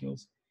organic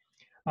molecules.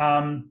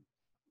 And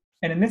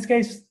in this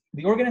case,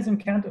 the organism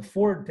can't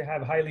afford to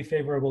have highly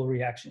favorable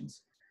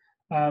reactions.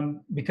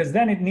 Because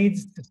then it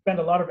needs to spend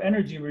a lot of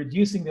energy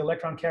reducing the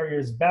electron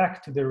carriers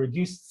back to their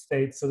reduced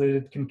state so that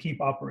it can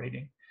keep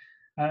operating.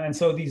 And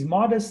so these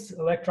modest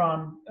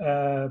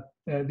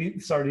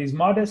these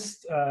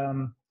modest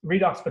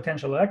redox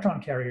potential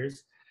electron carriers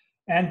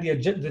and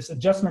this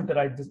adjustment that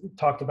I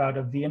talked about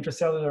of the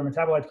intracellular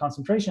metabolite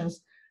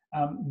concentrations,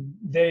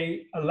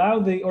 they allow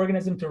the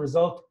organism to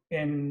result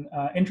in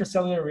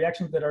intracellular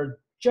reactions that are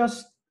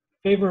just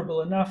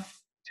favorable enough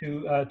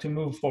to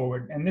move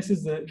forward. And this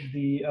is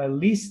the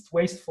least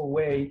wasteful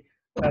way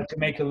to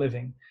make a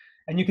living.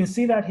 And you can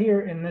see that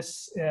here in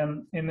this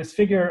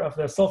figure of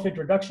the sulfate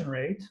reduction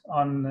rate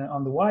on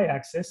the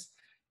y-axis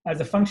as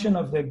a function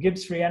of the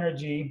Gibbs free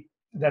energy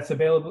that's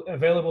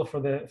available for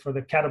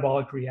the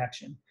catabolic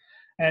reaction.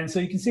 And so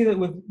you can see that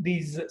with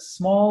these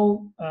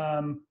small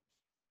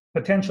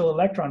potential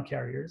electron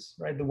carriers,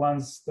 right, the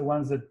ones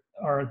that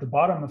are at the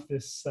bottom of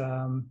this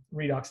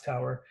redox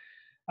tower,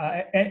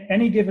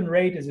 any given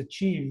rate is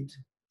achieved.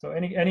 So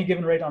any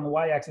given rate on the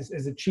y-axis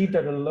is achieved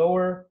at a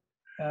lower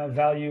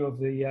value of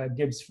the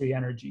Gibbs free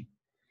energy.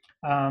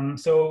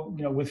 So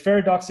with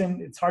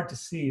ferredoxin, it's hard to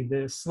see.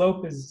 The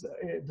slope is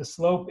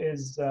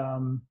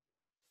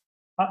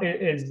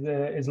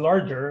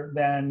larger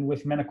than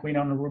with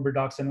menaquinone or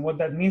rubidoxin. What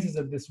that means is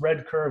that this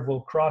red curve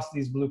will cross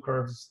these blue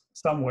curves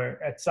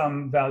somewhere at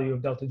some value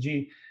of delta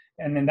G,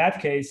 and in that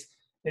case,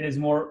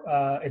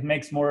 it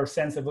makes more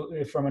sense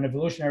from an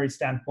evolutionary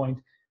standpoint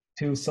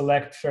to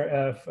select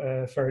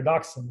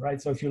ferredoxin, right?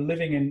 So if you're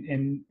living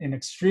in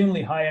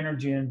extremely high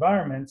energy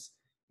environments,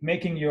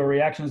 making your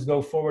reactions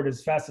go forward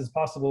as fast as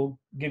possible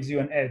gives you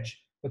an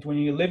edge. But when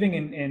you're living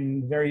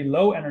in very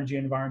low energy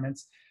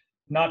environments,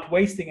 not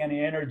wasting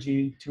any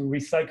energy to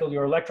recycle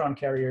your electron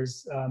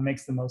carriers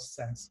makes the most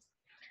sense.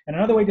 And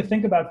another way to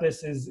think about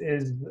this is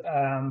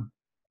a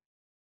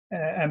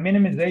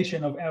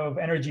minimization of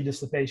energy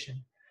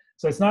dissipation.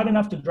 So it's not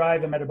enough to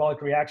drive a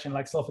metabolic reaction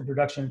like sulfate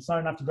reduction. It's not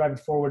enough to drive it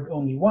forward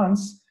only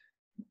once.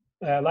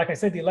 Like I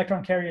said, the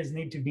electron carriers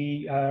need to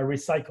be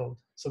recycled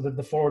so that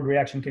the forward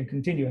reaction can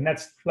continue. And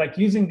that's like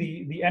using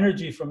the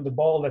energy from the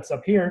ball that's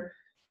up here,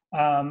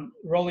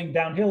 rolling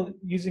downhill,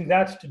 using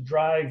that to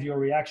drive your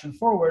reaction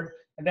forward,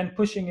 and then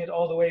pushing it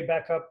all the way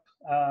back up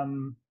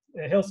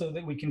a hill so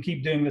that we can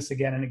keep doing this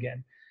again and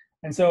again.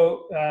 And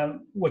so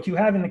what you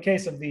have in the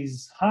case of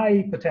these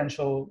high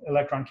potential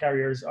electron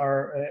carriers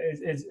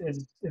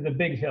is a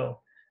big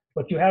hill.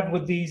 What you have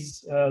with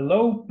these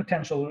low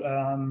potential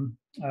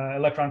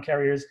electron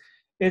carriers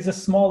is a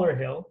smaller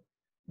hill,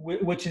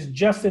 which is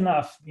just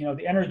enough.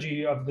 The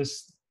energy of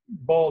this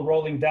ball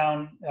rolling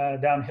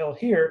downhill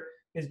here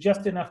is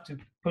just enough to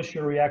push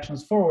your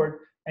reactions forward,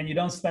 and you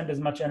don't spend as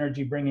much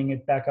energy bringing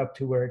it back up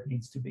to where it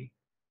needs to be.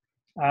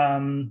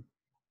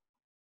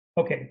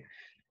 Okay,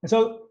 and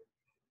so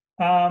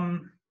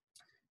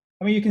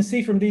you can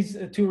see from these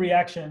two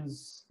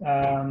reactions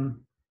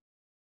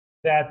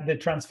that the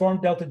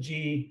transformed delta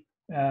G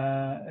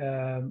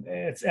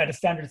it's at a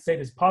standard state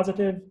is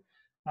positive,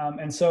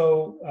 and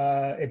so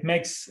it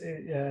makes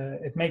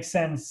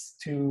sense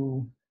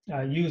to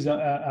use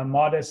a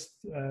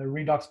modest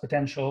redox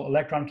potential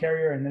electron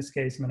carrier, in this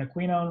case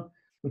menaquinone,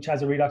 which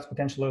has a redox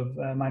potential of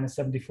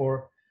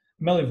 -74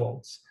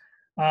 millivolts.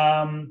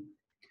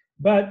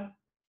 But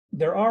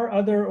there are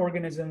other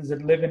organisms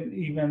that live in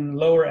even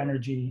lower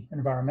energy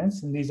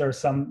environments, and these are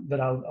some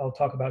that I'll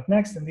talk about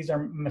next, and these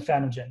are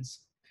methanogens.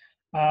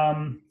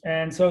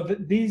 And so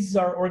these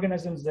are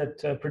organisms that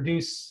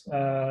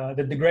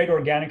that degrade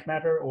organic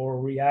matter or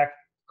react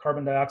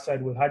carbon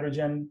dioxide with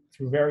hydrogen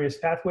through various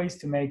pathways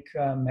to make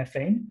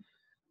methane.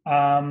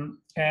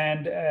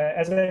 And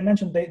as I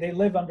mentioned, they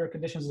live under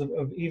conditions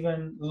of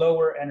even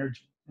lower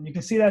energy. And you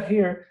can see that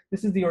here.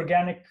 This is the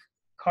organic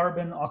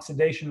carbon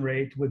oxidation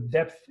rate with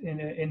depth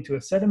into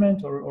a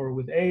sediment or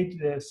with age,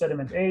 the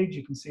sediment age.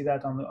 You can see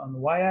that on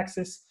the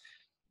y-axis.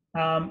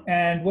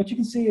 And what you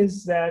can see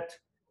is that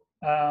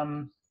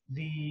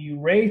the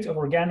rate of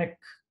organic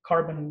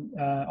carbon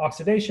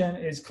oxidation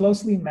is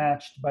closely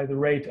matched by the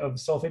rate of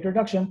sulfate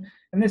reduction.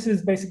 And this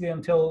is basically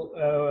until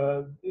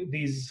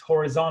these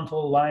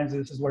horizontal lines,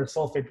 this is where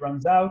sulfate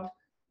runs out.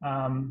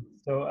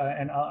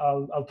 And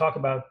I'll talk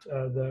about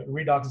the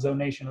redox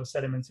zonation of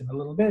sediments in a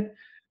little bit.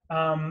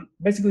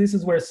 Basically, this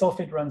is where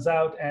sulfate runs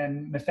out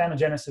and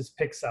methanogenesis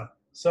picks up.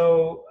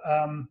 So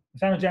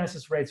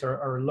methanogenesis rates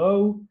are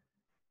low,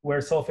 where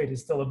sulfate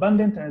is still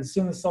abundant. And as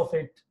soon as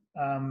sulfate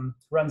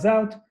runs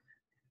out,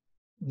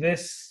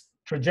 this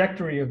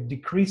trajectory of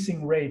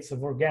decreasing rates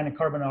of organic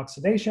carbon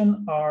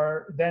oxidation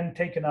are then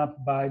taken up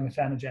by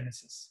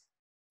methanogenesis.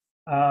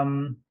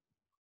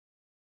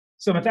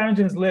 So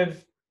methanogens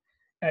live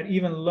at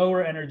even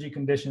lower energy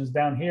conditions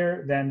down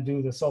here than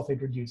do the sulfate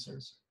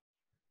reducers.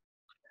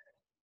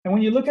 And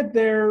when you look at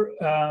their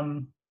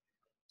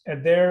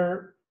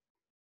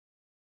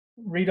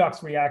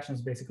redox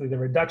reactions, basically the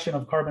reduction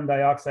of carbon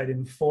dioxide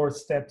in 4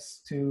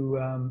 steps to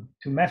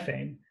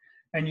methane,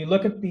 and you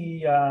look at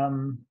the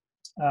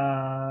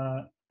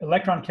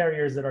electron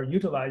carriers that are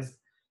utilized,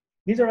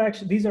 these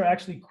are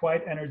actually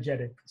quite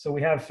energetic. So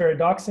we have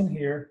ferredoxin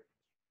here,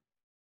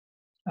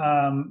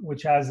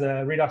 which has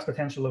a redox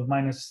potential of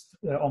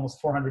almost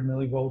 400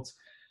 millivolts.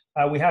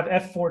 We have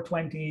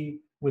F420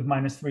 with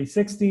minus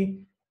 360,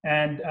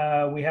 and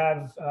we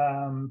have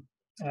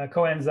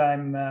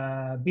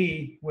coenzyme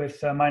B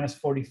with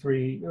minus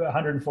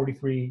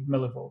 143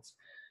 millivolts.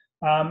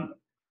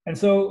 And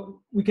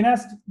so we can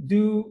ask,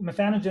 do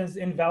methanogens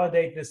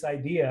invalidate this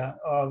idea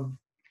of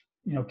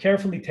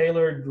carefully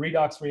tailored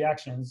redox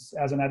reactions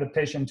as an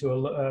adaptation to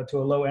a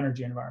low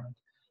energy environment?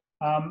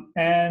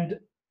 And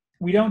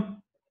we don't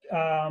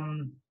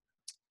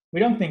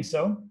think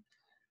so.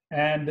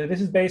 And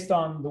this is based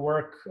on the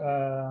work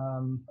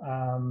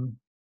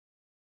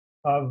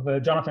of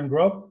Jonathan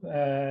Gropp,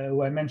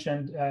 who I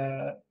mentioned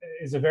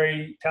is a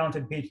very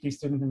talented PhD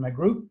student in my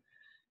group.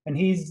 And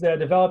he's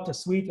developed a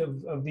suite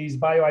of these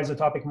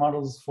bio-iostopic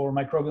models for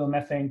microbial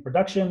methane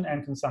production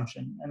and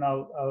consumption. And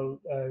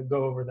I'll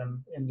go over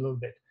them in a little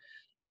bit.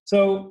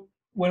 So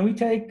when we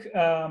take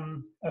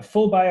a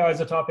full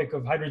bio-isotopic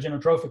of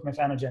hydrogenotrophic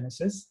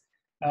methanogenesis,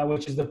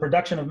 which is the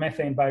production of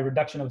methane by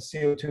reduction of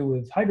CO2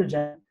 with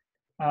hydrogen,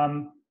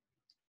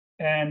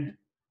 and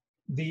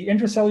the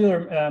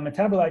intracellular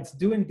metabolites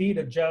do indeed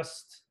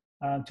adjust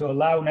to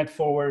allow net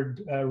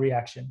forward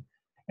reaction.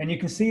 And you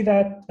can see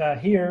that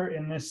here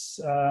in this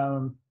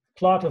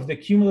plot of the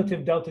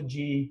cumulative delta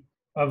G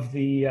of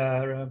the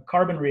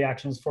carbon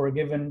reactions for a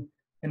given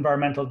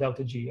environmental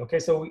delta G. Okay,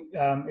 so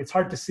it's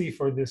hard to see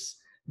for this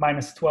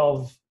minus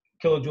 12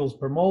 kilojoules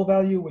per mole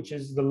value, which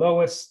is the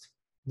lowest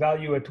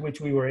value at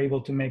which we were able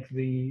to make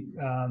the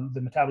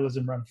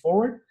metabolism run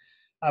forward.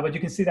 But you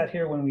can see that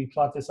here when we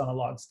plot this on a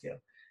log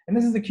scale. And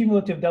this is the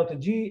cumulative delta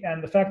G,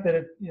 and the fact that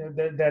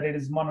it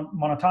is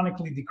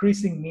monotonically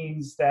decreasing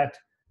means that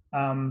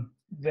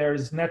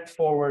there's net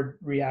forward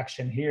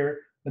reaction here.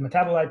 The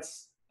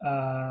metabolites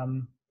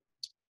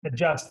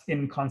adjust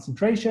in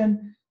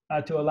concentration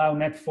to allow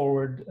net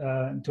forward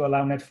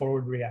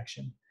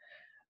reaction.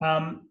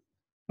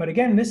 But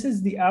again, this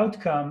is the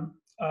outcome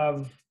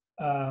of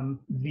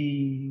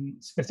the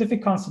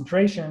specific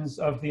concentrations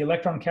of the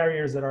electron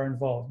carriers that are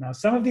involved. Now,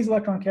 some of these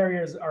electron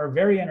carriers are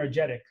very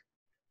energetic,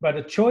 but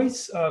a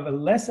choice of a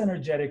less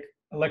energetic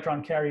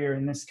electron carrier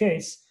in this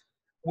case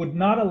would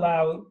not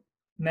allow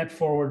net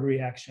forward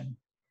reaction.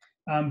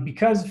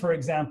 Because, for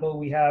example,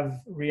 we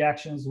have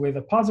reactions with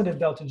a positive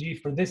delta G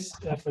for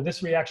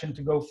this reaction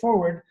to go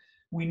forward,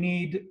 we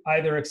need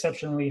either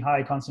exceptionally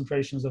high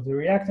concentrations of the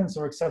reactants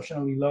or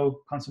exceptionally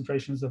low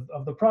concentrations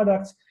of the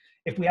products.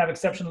 If we have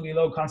exceptionally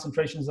low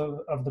concentrations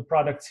of the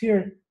products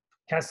here,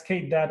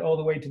 cascade that all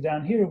the way to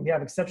down here, we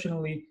have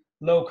exceptionally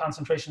low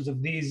concentrations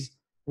of these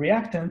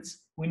reactants.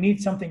 We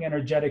need something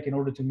energetic in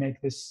order to make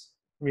this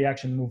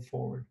reaction move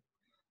forward.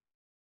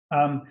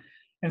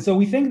 And so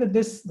we think that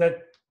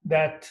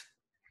that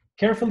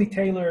carefully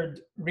tailored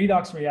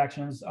redox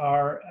reactions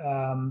are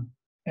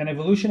an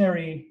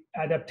evolutionary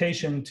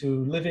adaptation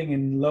to living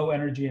in low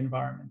energy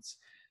environments,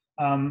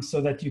 so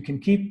that you can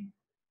keep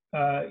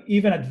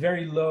even at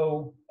very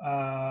low,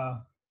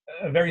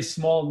 a very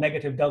small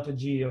negative delta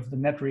G of the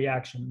net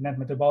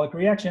metabolic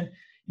reaction,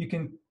 you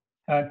can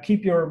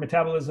keep your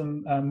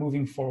metabolism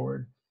moving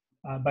forward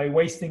by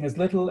wasting as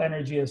little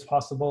energy as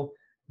possible,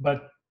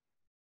 but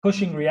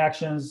pushing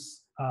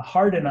reactions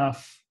hard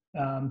enough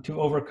to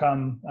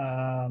overcome,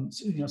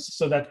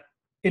 so that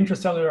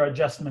intracellular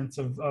adjustments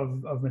of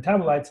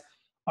metabolites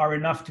are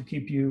enough to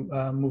keep you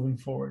moving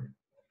forward.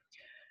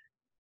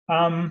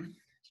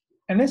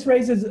 And this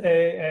raises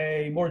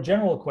a more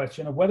general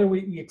question of whether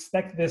we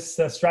expect this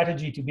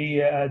strategy to be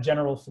a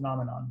general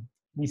phenomenon.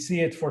 We see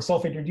it for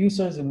sulfate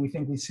reducers, and we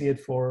think we see it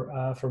for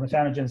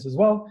methanogens as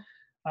well.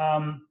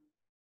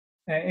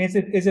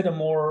 Is it a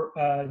more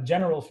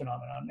general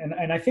phenomenon?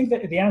 And I think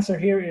that the answer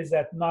here is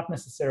that not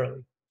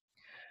necessarily.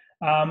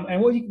 And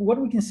what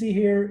we can see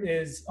here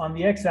is on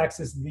the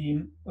x-axis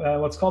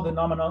what's called the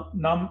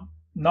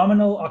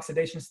nominal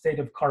oxidation state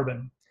of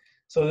carbon.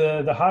 So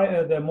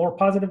the more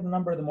positive the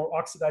number, the more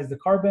oxidized the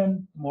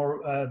carbon, the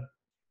more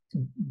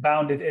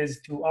bound it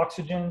is to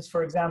oxygens,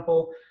 for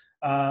example.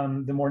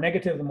 The more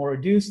negative, the more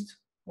reduced,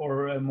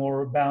 or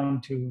more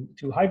bound to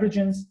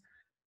hydrogens.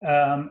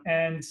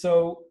 And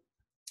so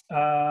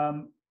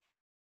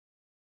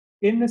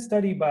in the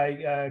study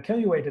by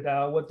Kelly et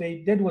al., what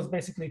they did was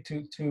basically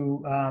to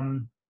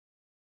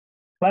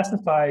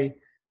classify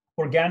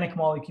organic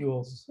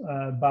molecules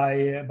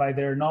by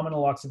their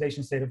nominal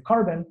oxidation state of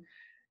carbon.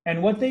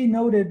 And what they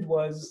noted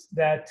was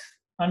that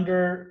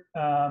under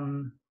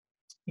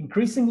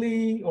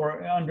increasingly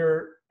or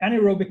under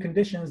anaerobic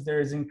conditions, there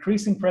is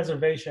increasing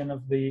preservation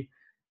of the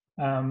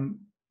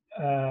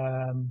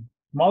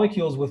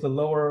molecules with a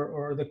lower,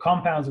 or the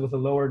compounds with a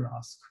lower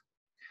NOSC.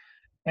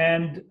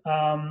 And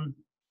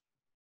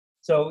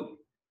so,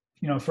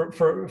 you know,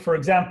 for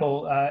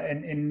example,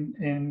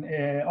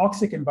 in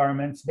oxic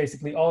environments,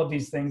 basically all of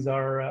these things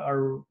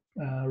are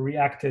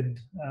reacted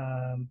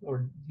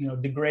or, you know,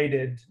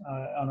 degraded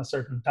on a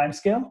certain time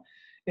scale.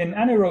 In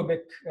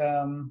anaerobic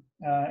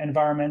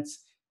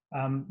environments,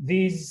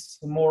 these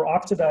more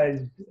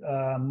oxidized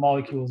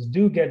molecules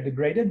do get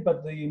degraded,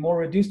 but the more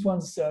reduced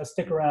ones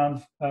stick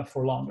around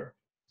for longer.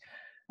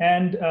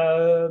 And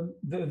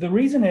the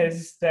reason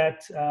is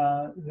that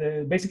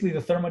basically the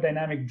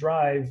thermodynamic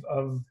drive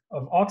of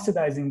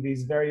oxidizing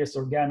these various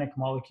organic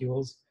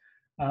molecules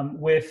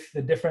with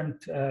the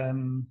different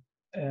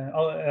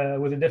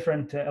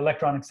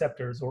electron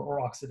acceptors or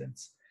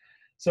oxidants.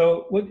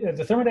 So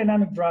the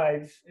thermodynamic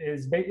drive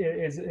is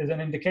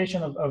an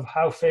indication of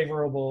how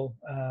favorable,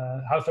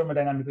 how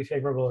thermodynamically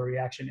favorable a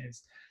reaction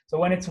is. So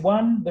when it's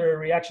 1, the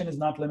reaction is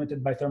not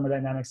limited by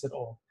thermodynamics at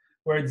all.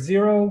 Where it's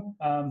 0,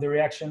 the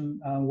reaction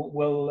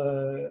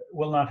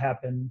will not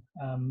happen.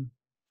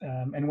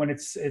 And when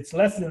it's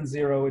less than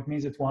 0, it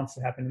means it wants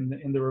to happen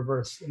in the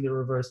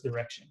reverse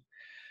direction.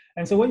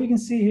 And so what you can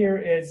see here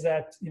is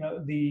that, you know,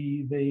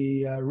 the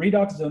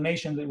redox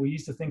zonation that we're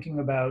used to thinking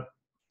about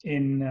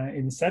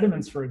in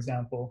sediments, for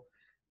example,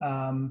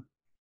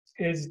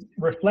 is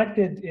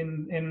reflected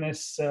in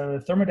this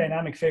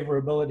thermodynamic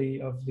favorability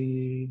of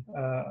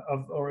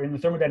or in the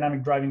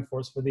thermodynamic driving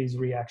force for these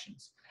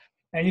reactions.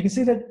 And you can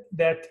see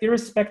that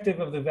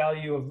irrespective of the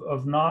value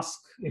of NOSC,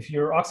 if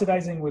you're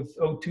oxidizing with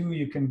O2,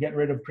 you can get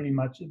rid of pretty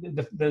much,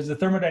 there's a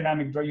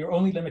thermodynamic drive. You're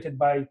only limited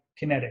by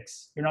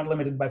kinetics. You're not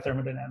limited by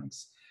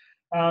thermodynamics.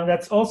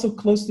 That's also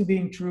close to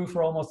being true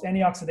for almost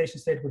any oxidation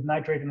state with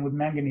nitrate and with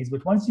manganese.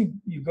 But once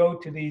you go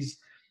to these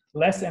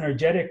less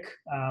energetic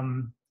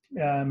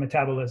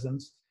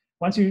metabolisms,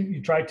 once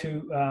you try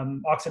to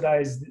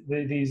oxidize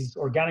these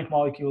organic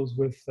molecules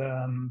with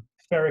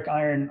ferric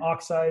iron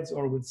oxides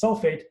or with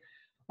sulfate,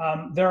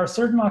 there are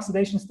certain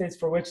oxidation states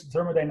for which the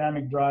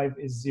thermodynamic drive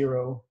is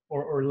 0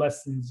 or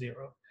less than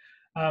 0.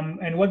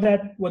 And what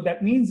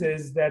that means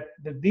is that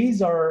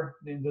these are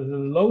the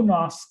low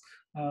NOSC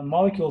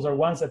molecules are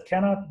ones that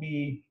cannot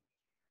be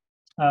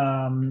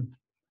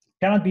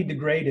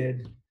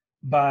degraded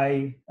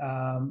by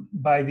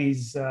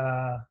these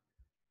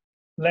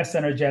less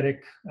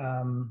energetic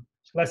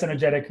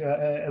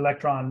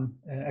electron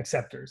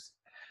acceptors.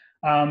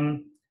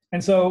 And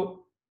so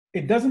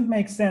it doesn't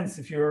make sense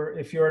if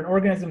you're an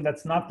organism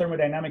that's not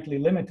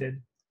thermodynamically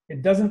limited.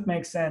 It doesn't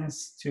make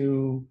sense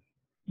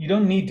you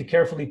don't need to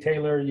carefully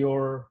tailor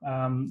your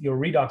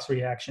redox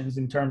reactions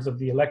in terms of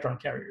the electron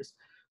carriers.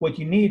 What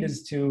you need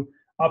is to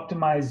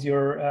optimize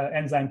your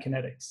enzyme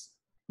kinetics,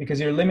 because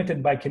you're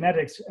limited by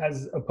kinetics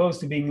as opposed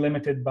to being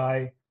limited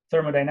by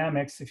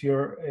thermodynamics if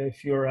you're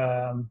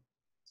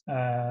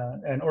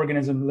an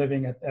organism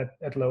living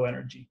at low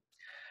energy.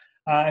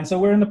 And so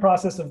we're in the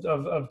process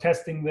of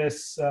testing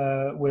this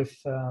with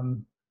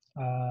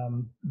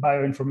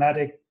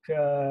bioinformatic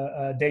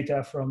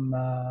data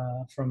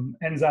from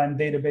enzyme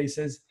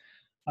databases.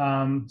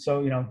 So,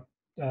 you know,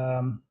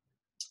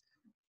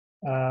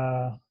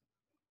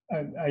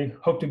 I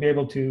hope to be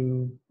able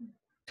to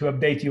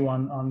update you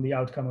on the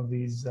outcome of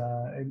these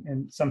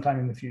sometime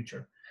in the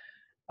future.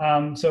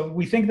 So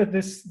we think that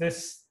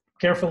this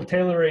careful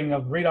tailoring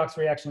of redox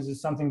reactions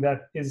is something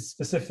that is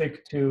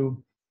specific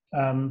to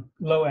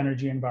low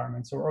energy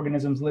environments or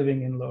organisms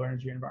living in low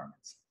energy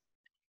environments.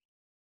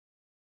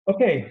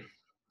 Okay,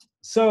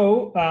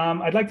 so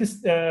I'd like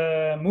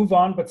to move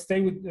on, but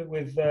stay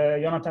with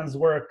Jonathan's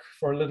work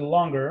for a little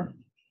longer.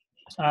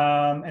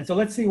 And so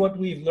let's see what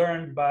we've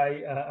learned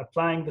by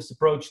applying this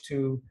approach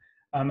to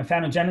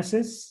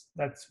methanogenesis,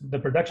 that's the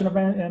production of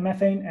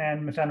methane,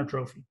 and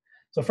methanotrophy.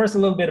 So first, a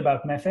little bit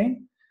about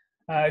methane.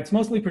 It's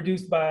mostly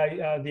produced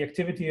by the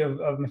activity of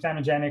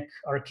methanogenic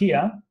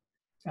archaea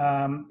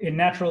in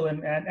natural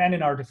and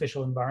in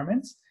artificial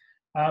environments,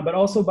 but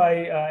also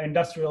by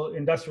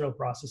industrial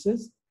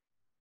processes.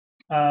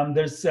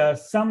 There's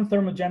some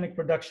thermogenic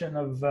production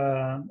of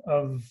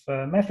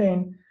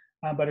methane,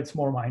 but it's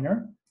more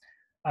minor.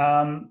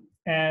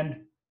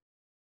 And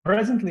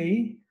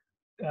presently,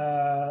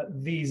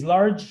 these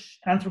large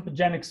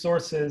anthropogenic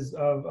sources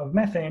of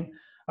methane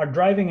are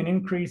driving an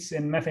increase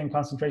in methane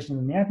concentration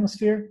in the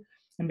atmosphere.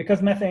 And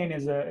because methane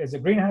is a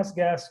greenhouse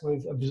gas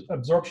with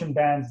absorption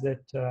bands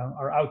that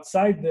are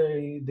outside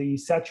the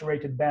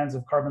saturated bands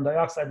of carbon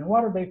dioxide and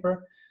water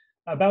vapor,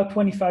 about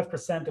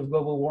 25% of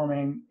global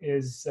warming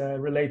is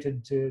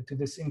related to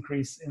this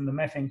increase in the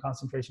methane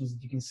concentrations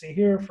that you can see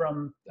here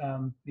from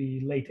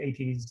the late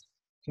 80s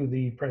to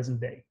the present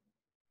day.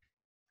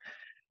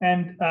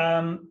 And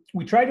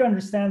we try to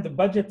understand the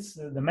budgets,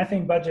 the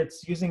methane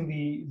budgets, using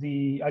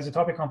the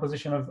isotopic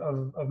composition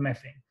of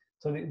methane.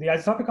 So the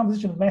isotopic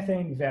composition of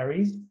methane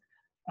varies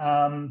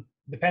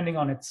depending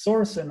on its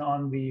source and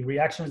on the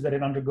reactions that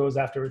it undergoes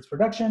after its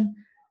production.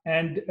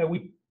 And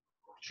we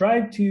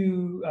tried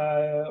to,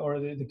 or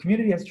the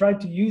community has tried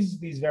to use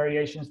these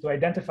variations to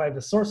identify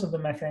the source of the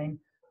methane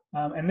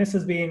And this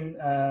has been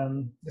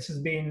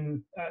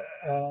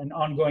an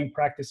ongoing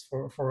practice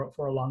for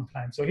a long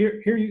time. So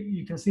here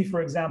you can see,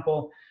 for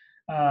example,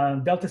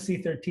 delta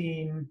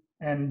C13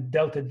 and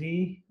delta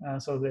D,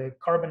 so the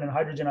carbon and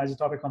hydrogen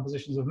isotopic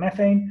compositions of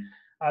methane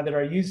that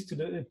are used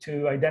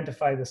to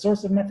identify the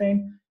source of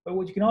methane. But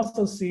what you can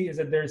also see is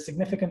that there's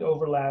significant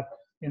overlap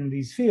in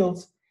these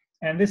fields,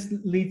 and this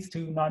leads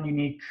to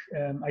non-unique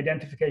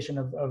identification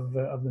of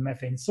the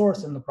methane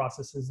source and the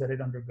processes that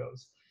it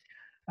undergoes.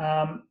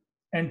 And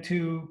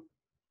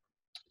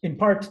in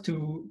part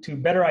to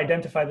better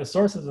identify the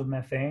sources of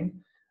methane,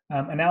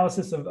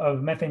 analysis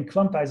of methane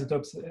clumped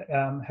isotopes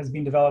has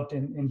been developed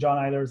in John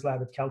Eiler's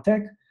lab at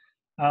Caltech.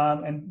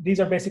 And these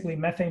are basically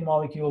methane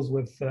molecules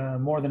with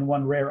more than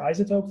one rare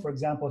isotope. For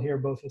example, here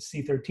both a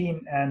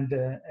C13 and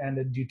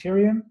a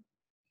deuterium,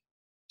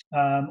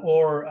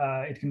 or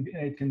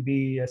it can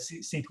be a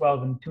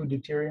C12 and 2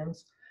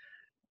 deuteriums.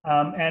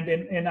 And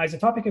in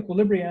isotopic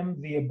equilibrium,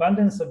 the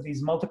abundance of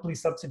these multiply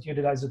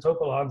substituted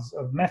isotopologues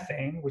of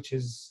methane, which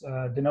is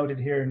denoted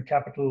here in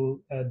capital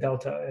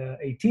delta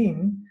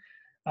 18,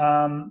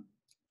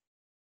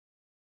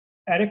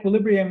 at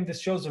equilibrium, this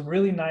shows a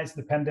really nice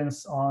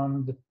dependence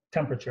on the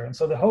temperature. And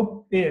so the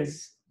hope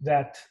is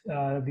that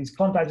these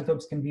clumped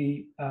isotopes can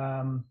be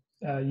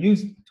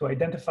used to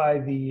identify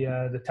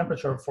the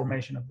temperature of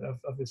formation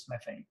of this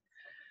methane.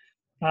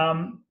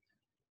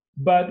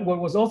 But what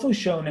was also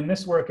shown in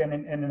this work and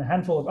in a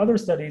handful of other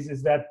studies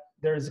is that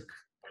there is a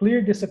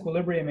clear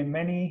disequilibrium in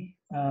many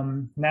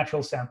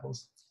natural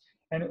samples,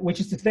 and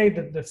which is to say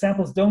that the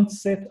samples don't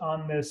sit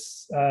on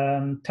this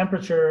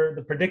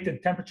the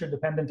predicted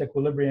temperature-dependent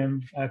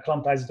equilibrium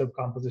clumped isotope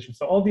composition.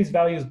 So all these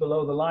values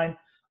below the line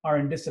are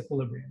in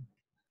disequilibrium.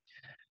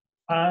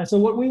 So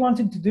what we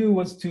wanted to do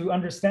was to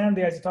understand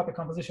the isotopic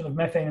composition of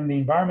methane in the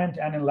environment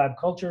and in lab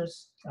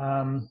cultures,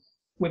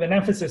 with an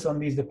emphasis on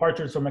these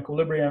departures from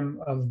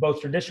equilibrium of both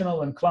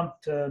traditional and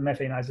clumped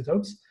methane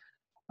isotopes.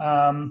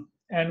 And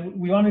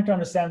we wanted to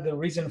understand the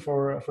reason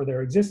for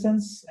their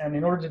existence. And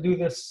in order to do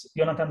this,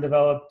 Jonathan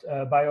developed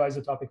a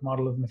bio-iostopic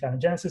model of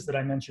methanogenesis that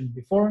I mentioned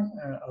before.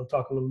 I'll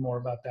talk a little more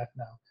about that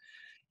now.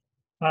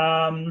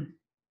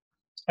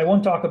 I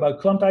won't talk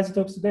about clumped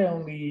isotopes today,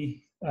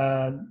 only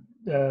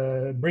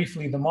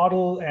briefly the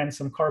model and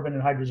some carbon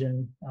and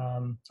hydrogen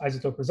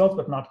isotope results,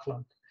 but not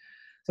clumped.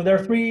 So there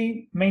are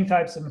three main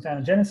types of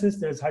methanogenesis.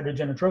 There's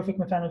hydrogenotrophic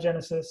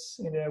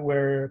methanogenesis,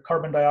 where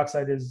carbon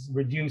dioxide is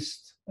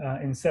reduced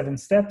in 7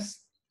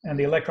 steps, and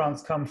the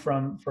electrons come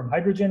from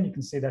hydrogen. You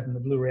can see that in the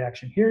blue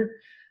reaction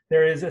here.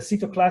 There is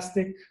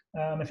acetoclastic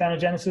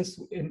methanogenesis,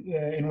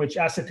 in which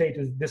acetate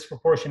is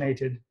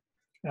disproportionated,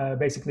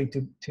 basically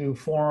to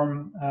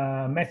form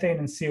methane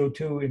and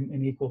CO2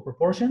 in equal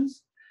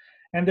proportions.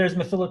 And there's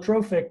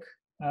methylotrophic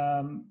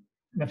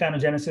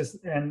methanogenesis,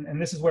 and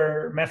this is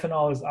where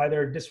methanol is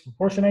either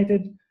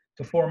disproportionated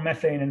to form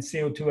methane and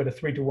CO2 at a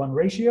 3-to-1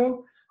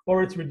 ratio,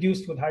 or it's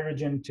reduced with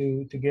hydrogen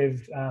to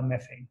give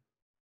methane.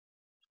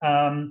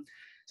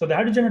 So the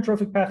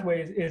hydrogenotrophic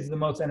pathway is the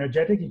most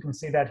energetic. You can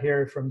see that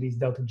here from these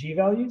delta G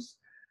values.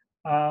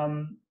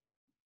 And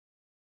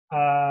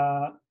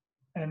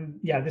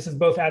yeah, this is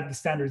both at the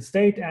standard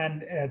state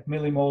and at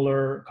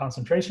millimolar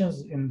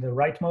concentrations in the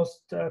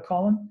rightmost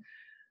column.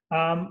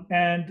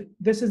 And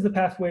this is the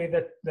pathway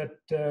that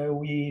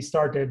we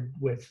started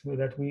with,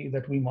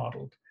 that we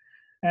modeled.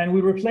 And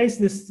we replace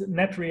this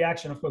net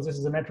reaction, of course, this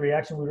is a net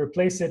reaction, we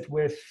replace it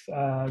with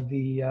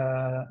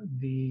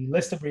the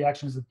list of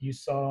reactions that you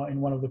saw in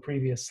one of the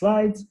previous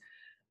slides,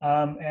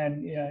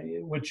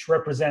 which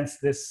represents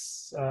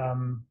this,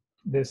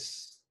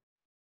 this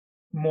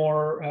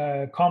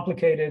more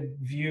complicated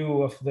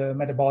view of the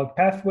metabolic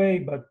pathway,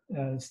 but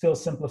still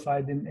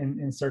simplified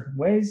in certain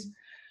ways.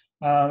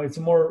 It's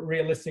a more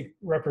realistic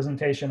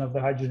representation of the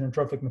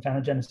hydrogenotrophic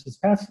methanogenesis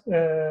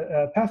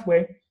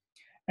pathway.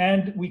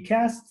 And we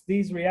cast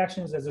these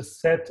reactions as a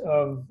set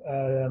of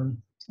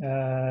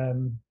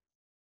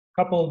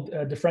coupled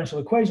differential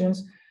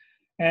equations.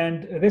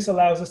 And this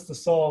allows us to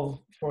solve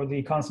for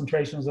the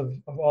concentrations of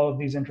all of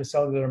these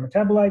intracellular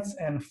metabolites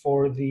and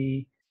for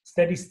the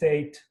steady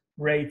state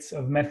rates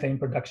of methane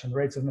production,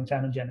 rates of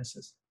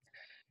methanogenesis.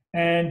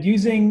 And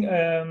using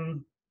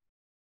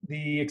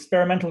the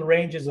experimental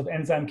ranges of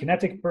enzyme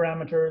kinetic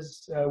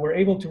parameters, we're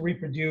able to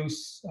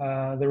reproduce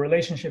the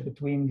relationship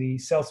between the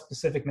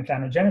cell-specific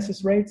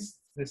methanogenesis rates,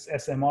 this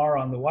SMR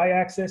on the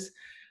y-axis,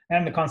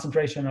 and the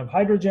concentration of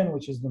hydrogen,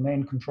 which is the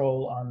main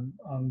control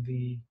on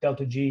the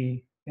delta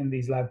G in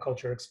these lab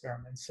culture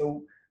experiments.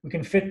 So we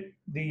can fit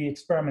the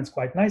experiments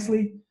quite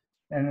nicely,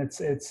 and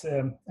it's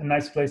a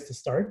nice place to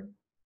start.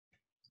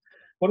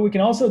 What we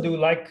can also do,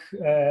 like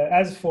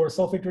as for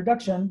sulfate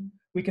reduction,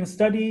 we can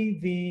study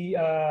the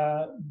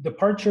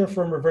departure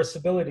from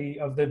reversibility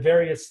of the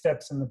various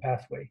steps in the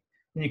pathway.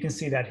 And you can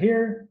see that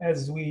here,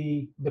 as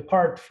we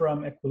depart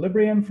from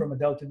equilibrium, from a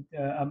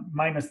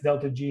minus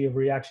delta G of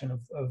reaction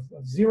of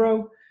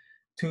 0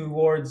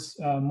 towards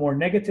more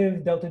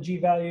negative delta G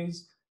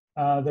values,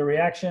 the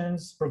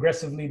reactions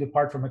progressively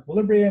depart from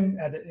equilibrium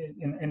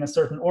in a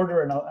certain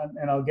order,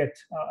 and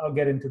I'll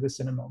get into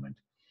this in a moment.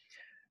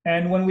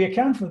 And when we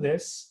account for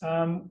this,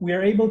 we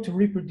are able to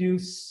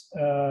reproduce,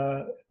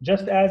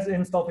 just as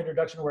in sulfate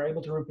reduction, we're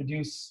able to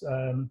reproduce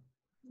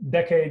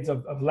decades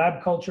of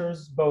lab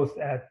cultures, both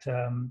at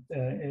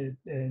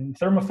in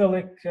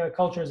thermophilic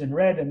cultures in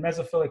red and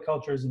mesophilic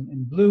cultures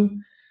in blue.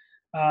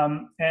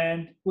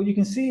 And what you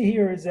can see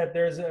here is that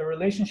there's a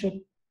relationship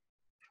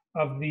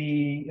of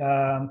the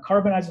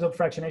carbon isotope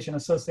fractionation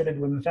associated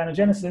with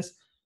methanogenesis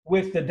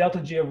with the delta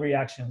G of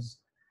reactions.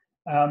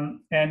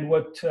 And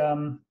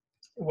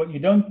what you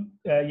don't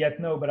yet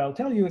know, but I'll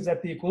tell you, is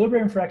that the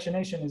equilibrium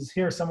fractionation is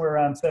here somewhere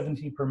around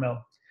 70 per mil.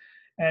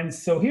 And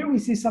so here we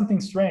see something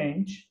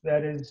strange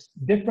that is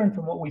different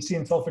from what we see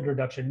in sulfate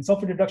reduction. In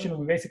sulfate reduction,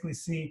 we basically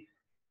see,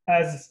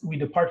 as we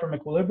depart from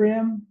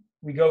equilibrium,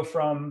 we go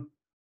from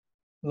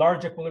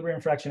large equilibrium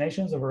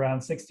fractionations of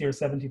around 60 or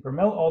 70 per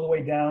mil, all the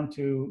way down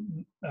to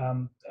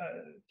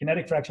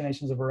kinetic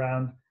fractionations of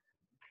around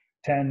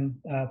 10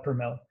 per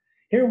mil.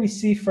 Here we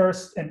see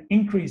first an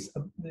increase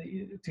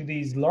to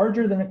these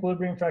larger than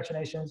equilibrium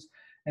fractionations,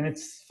 and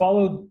it's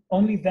followed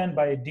only then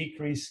by a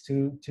decrease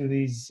to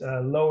these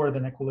lower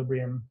than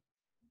equilibrium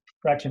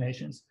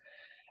fractionations.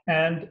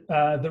 And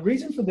the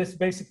reason for this,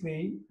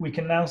 basically, we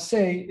can now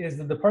say, is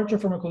the departure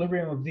from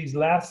equilibrium of these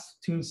last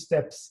two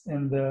steps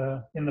in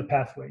the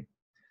pathway.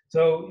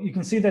 So you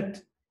can see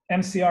that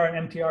MCR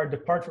and MTR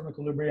depart from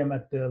equilibrium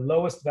at the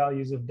lowest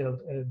values of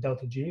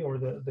delta G, or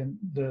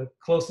the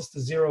closest to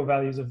zero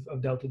values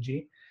of delta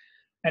G.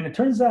 And it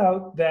turns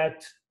out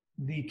that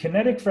the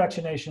kinetic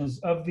fractionations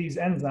of these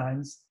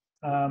enzymes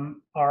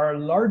are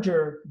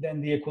larger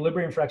than the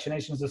equilibrium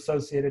fractionations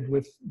associated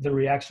with the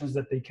reactions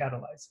that they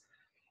catalyze.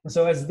 And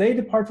so as they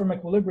depart from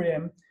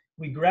equilibrium,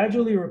 we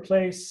gradually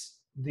replace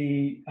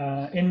the,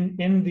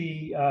 in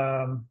the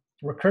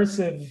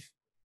recursive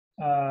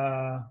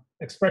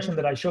expression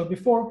that I showed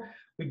before,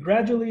 we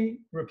gradually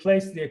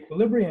replace the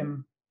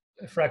equilibrium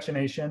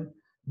fractionation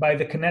by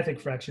the kinetic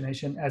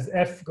fractionation as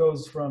F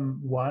goes from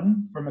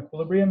 1 from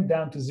equilibrium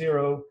down to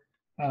 0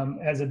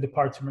 as it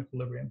departs from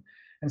equilibrium.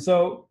 And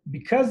so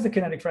because the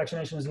kinetic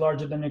fractionation is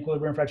larger than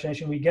equilibrium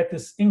fractionation, we get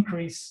this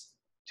increase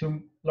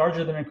to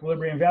larger than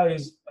equilibrium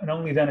values, and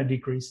only then a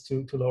decrease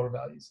to lower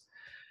values.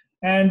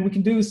 And we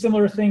can do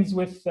similar things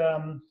with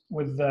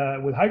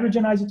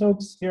hydrogen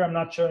isotopes. Here I'm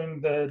not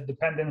showing the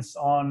dependence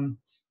on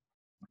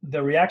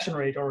the reaction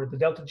rate or the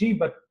delta G,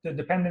 but the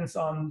dependence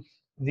on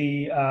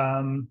the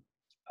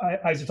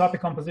isotopic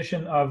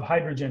composition of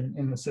hydrogen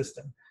in the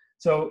system.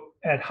 So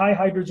at high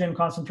hydrogen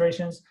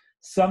concentrations,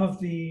 some of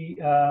the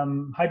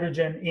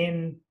hydrogen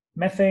in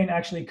methane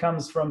actually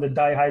comes from the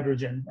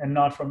dihydrogen and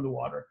not from the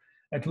water.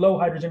 At low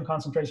hydrogen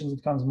concentrations,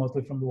 it comes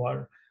mostly from the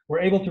water. We're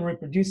able to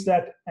reproduce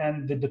that,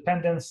 and the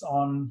dependence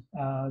on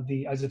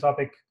the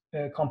isotopic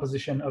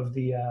composition of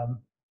the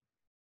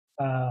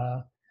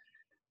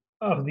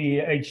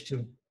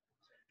H2.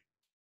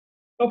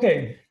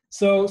 Okay,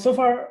 so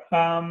far,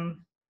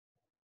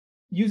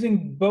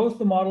 using both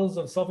the models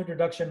of sulfate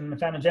reduction and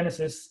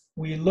methanogenesis,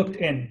 we looked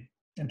in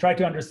and tried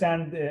to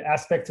understand the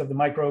aspects of the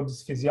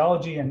microbe's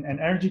physiology and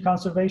energy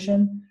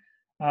conservation.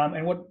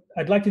 And what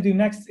I'd like to do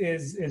next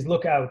is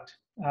look out,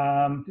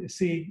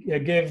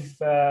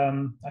 give,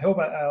 I hope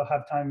I'll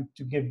have time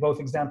to give both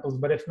examples,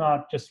 but if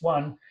not, just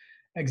one,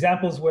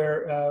 examples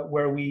where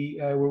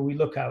we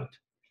look out.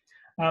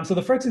 So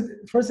the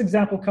first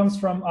example comes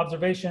from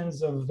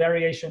observations of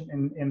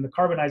variation in the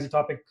carbon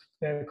isotopic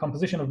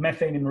composition of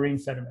methane in marine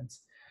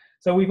sediments.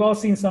 So we've all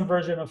seen some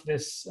version of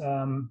this,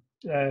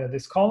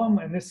 this column,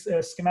 and this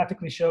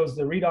schematically shows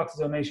the redox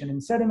zonation in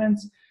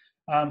sediments.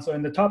 So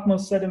in the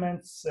topmost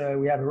sediments,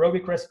 we have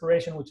aerobic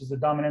respiration, which is the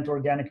dominant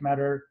organic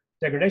matter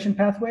degradation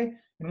pathway.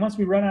 And once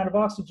we run out of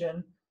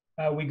oxygen,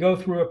 we go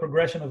through a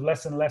progression of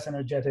less and less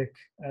energetic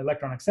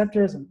electron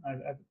acceptors. And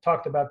I've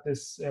talked about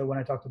this when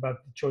I talked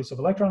about the choice of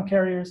electron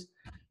carriers.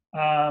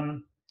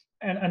 And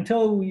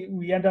until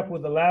we end up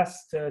with the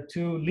last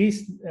two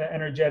least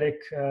energetic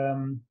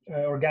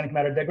organic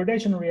matter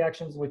degradation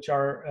reactions, which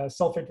are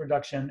sulfate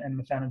reduction and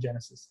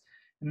methanogenesis.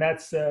 And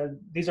that's,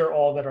 these are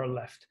all that are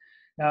left.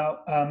 Now,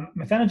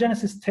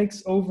 methanogenesis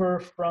takes over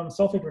from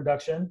sulfate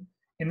reduction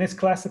in this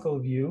classical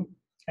view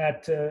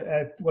at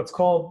what's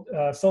called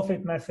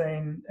sulfate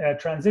methane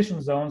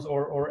transition zones,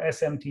 or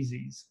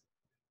SMTZs.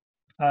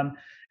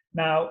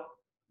 Now,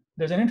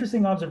 there's an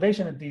interesting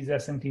observation at these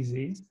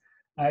SMTZs.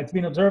 It's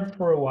been observed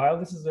for a while.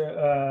 This is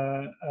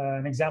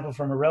an example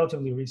from a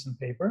relatively recent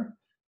paper,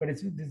 but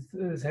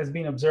this has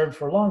been observed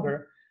for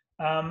longer,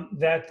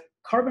 that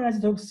carbon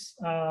isotopes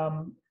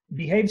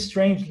behave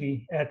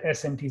strangely at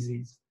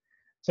SMTZs.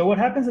 So what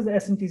happens at the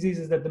SMTZs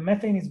is that the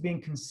methane is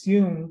being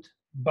consumed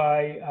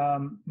by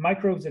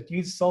microbes that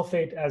use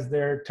sulfate as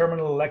their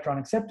terminal electron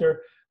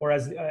acceptor, or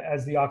as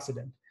the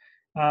oxidant.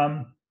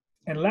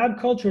 And lab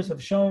cultures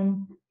have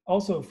shown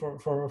also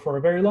for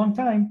a very long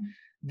time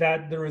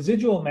that the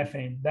residual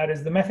methane, that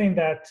is the methane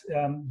that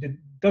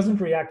doesn't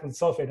react with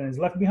sulfate and is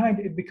left behind,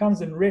 it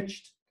becomes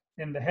enriched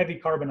in the heavy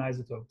carbon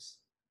isotopes.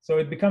 So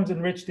it becomes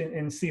enriched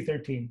in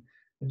C13.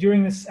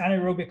 During this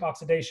anaerobic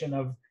oxidation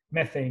of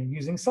methane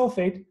using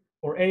sulfate,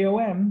 or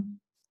AOM,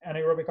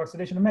 anaerobic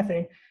oxidation of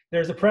methane,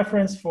 there's a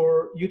preference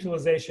for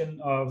utilization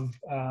of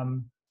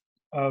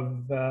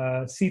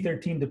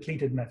C13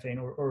 depleted methane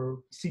or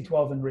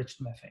C12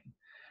 enriched methane.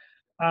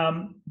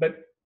 But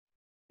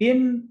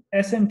in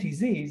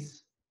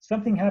SMTZs,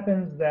 something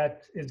happens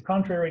that is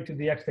contrary to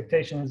the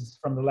expectations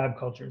from the lab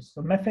cultures.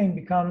 So methane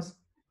becomes,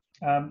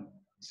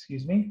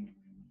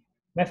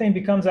 methane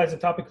becomes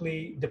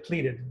isotopically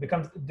depleted,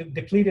 becomes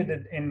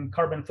depleted in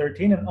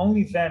carbon-13 and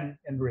only then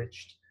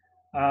enriched.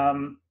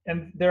 And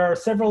there are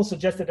several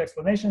suggested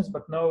explanations,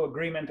 but no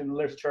agreement in the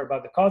literature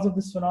about the cause of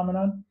this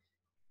phenomenon.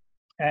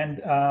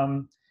 And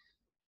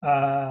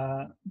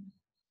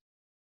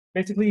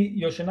basically,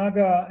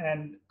 Yoshinaga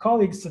and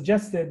colleagues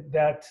suggested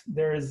that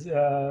there is,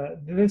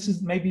 this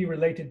is maybe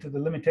related to the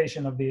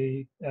limitation of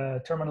the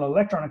terminal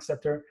electron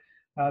acceptor,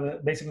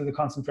 basically the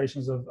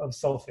concentrations of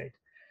sulfate.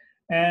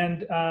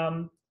 And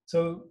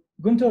so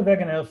Gunther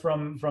Wegener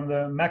from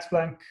the Max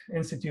Planck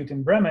Institute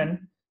in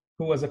Bremen,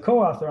 who was a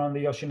co-author on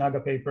the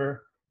Yoshinaga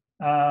paper,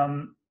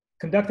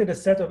 conducted a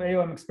set of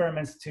AOM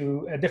experiments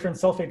to different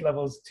sulfate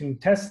levels to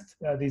test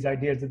these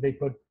ideas that they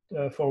put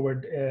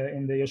forward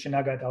in the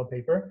Yoshinaga et al.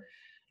 Paper.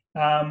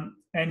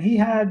 And he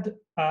had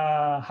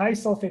high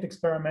sulfate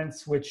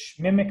experiments which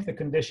mimic the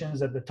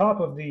conditions at the top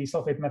of the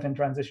sulfate methane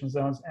transition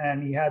zones,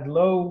 and he had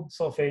low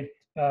sulfate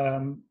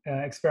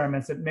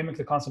experiments that mimic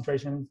the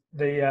concentration,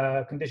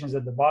 the conditions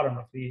at the bottom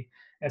of the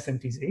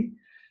SMTZ.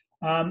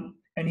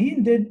 And he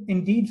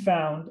indeed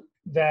found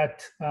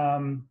that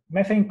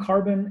methane,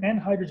 carbon, and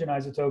hydrogen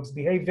isotopes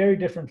behave very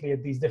differently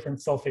at these different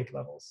sulfate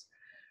levels.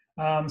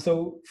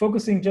 So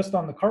focusing just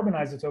on the carbon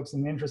isotopes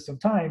in the interest of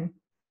time,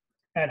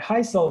 at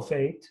high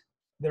sulfate,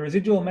 the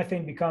residual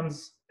methane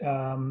becomes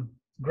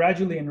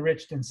gradually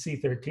enriched in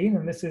C13,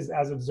 and this is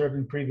as observed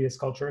in previous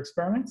culture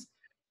experiments.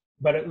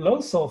 But at low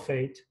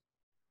sulfate,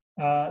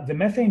 the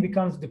methane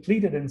becomes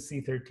depleted in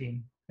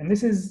C13. And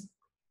this is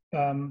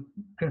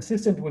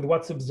consistent with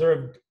what's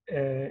observed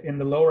in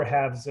the lower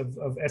halves of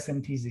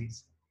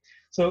SMTZs.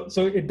 So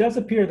it does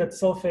appear that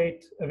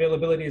sulfate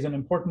availability is an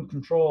important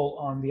control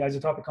on the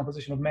isotopic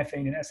composition of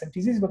methane in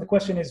SMTZs, but the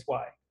question is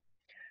why?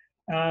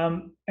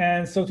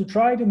 And so to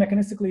try to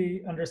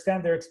mechanistically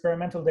understand their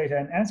experimental data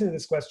and answer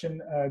this question,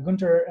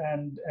 Gunther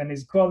and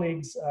his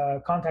colleagues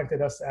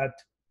contacted us at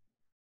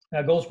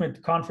a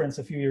Goldschmidt conference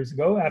a few years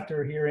ago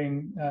after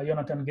hearing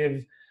Jonathan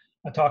give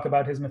a talk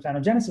about his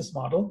methanogenesis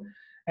model.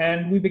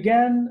 And we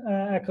began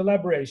a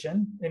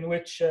collaboration in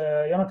which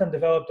Jonathan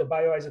developed a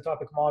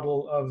bio-isotopic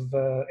model of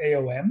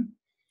AOM,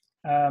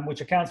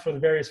 which accounts for the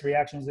various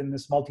reactions in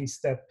this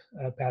multi-step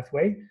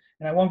pathway.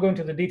 And I won't go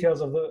into the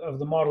details of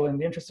the model in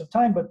the interest of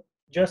time, but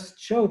just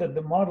show that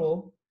the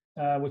model,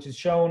 which is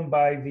shown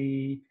by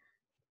the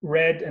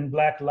red and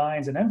black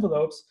lines and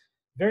envelopes,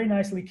 very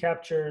nicely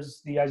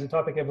captures the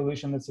isotopic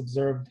evolution that's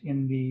observed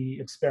in the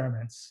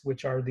experiments,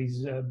 which are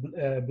these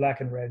black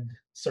and red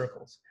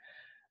circles.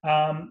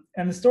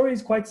 And the story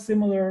is quite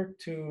similar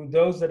to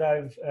those that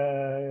I've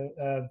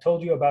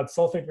told you about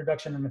sulfate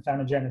reduction and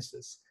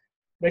methanogenesis.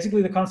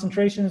 Basically, the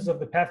concentrations of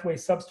the pathway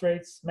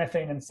substrates,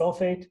 methane and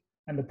sulfate,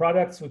 and the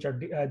products, which are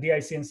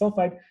DIC and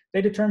sulfide,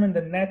 they determine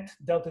the net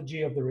delta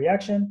G of the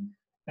reaction.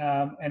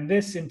 And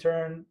this, in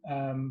turn,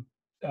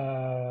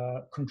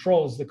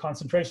 controls the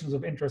concentrations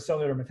of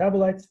intracellular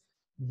metabolites,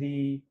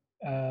 the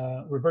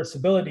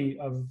reversibility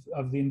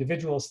of the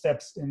individual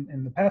steps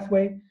in the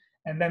pathway.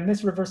 And then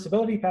this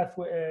reversibility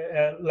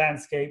pathway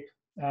landscape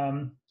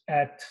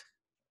at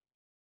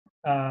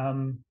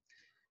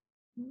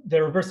the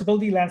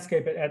reversibility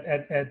landscape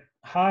at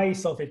high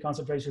sulfate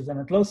concentrations and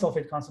at low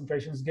sulfate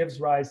concentrations gives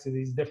rise to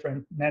these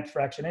different net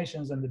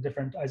fractionations and the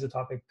different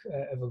isotopic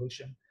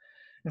evolution.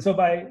 And so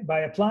by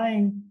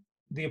applying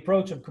the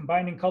approach of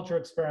combining culture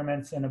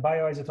experiments and a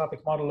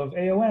bio-isotopic model of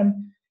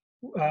AOM,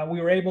 we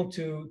were able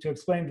to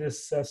explain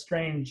this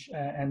strange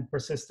and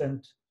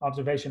persistent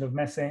observation of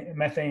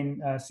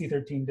methane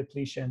C13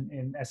 depletion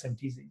in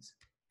SMTZs.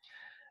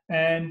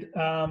 And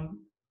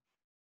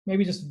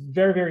maybe just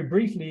very, very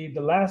briefly,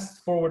 the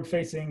last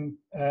forward-facing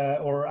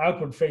or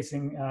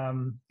outward-facing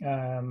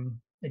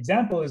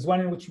example is one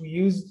in which we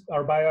used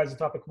our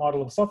bio-isotopic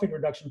model of sulfate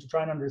reduction to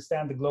try and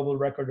understand the global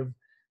record of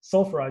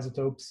sulfur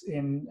isotopes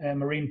in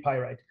marine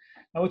pyrite.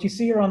 Now, what you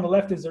see here on the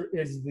left is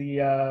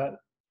the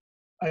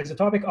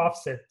isotopic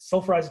offset,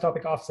 sulfur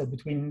isotopic offset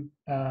between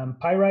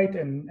pyrite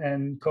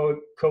and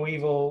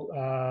coeval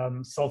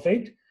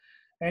sulfate.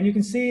 And you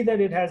can see that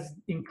it has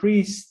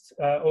increased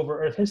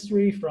over Earth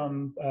history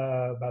from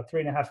about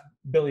 3.5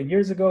 billion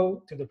years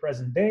ago to the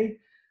present day.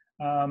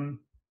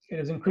 It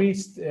has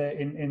increased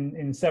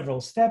in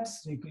several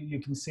steps. You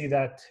can see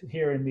that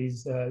here in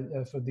these,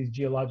 for these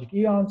geologic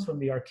eons, from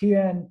the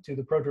Archean to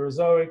the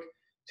Proterozoic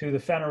to the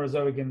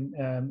Phanerozoic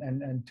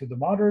and to the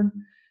modern.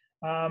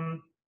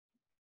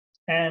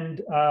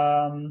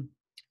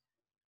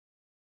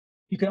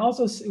 You can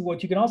also see,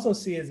 what you can also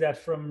see is that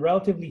from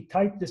relatively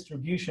tight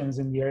distributions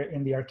in the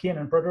Archean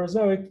and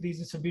Proterozoic, these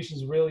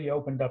distributions really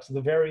opened up. So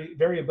the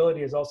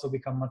variability has also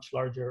become much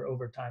larger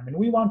over time. And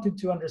we wanted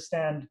to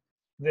understand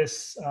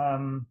this,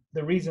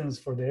 the reasons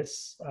for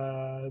this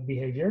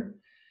behavior.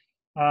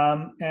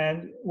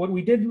 And what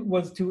we did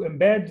was to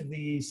embed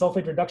the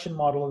sulfate reduction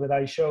model that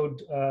I showed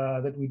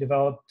that we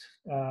developed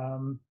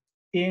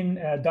in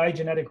a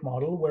diagenetic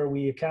model where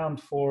we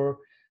account for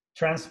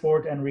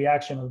transport and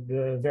reaction of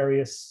the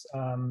various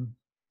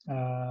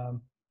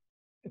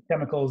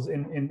chemicals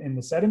in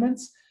the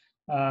sediments,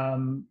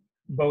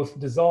 both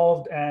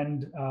dissolved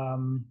and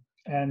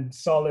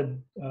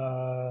solid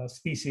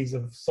species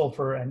of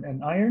sulfur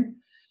and iron.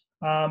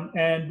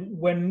 And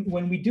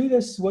when we do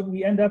this, what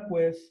we end up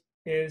with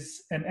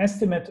is an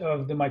estimate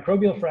of the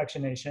microbial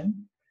fractionation,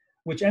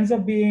 which ends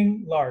up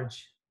being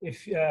large,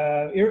 if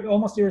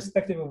almost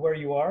irrespective of where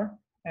you are.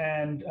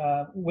 And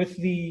with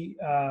the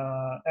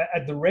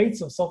at the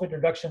rates of sulfate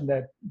reduction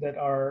that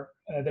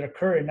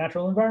occur in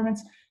natural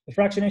environments, the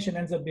fractionation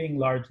ends up being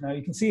large. Now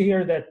you can see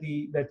here that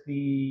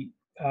the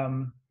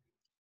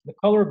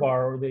color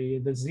bar, or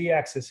the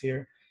z-axis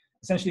here,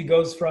 essentially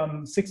goes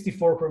from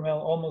 64 per mil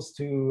almost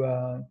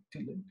to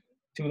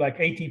like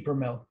 80 per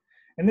mil.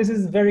 And this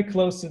is very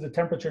close to the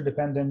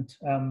temperature-dependent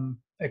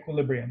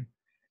equilibrium.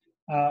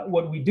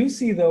 What we do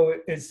see, though,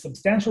 is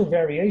substantial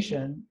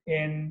variation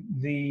in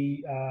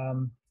the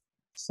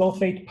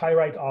sulfate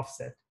pyrite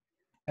offset.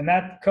 And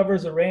that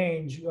covers a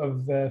range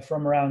of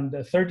from around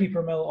 30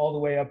 per mil all the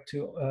way up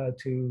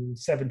to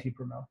 70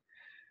 per mil.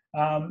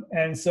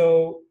 And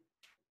so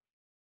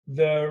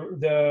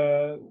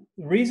the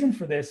reason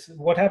for this,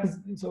 what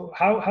happens, so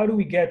how do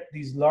we get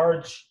these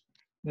large,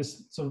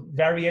 this sort of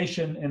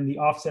variation in the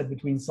offset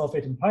between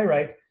sulfate and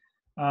pyrite,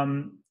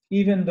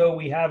 even though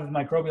we have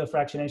microbial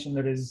fractionation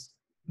that is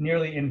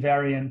nearly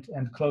invariant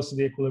and close to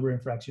the equilibrium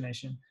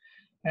fractionation?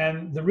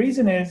 And the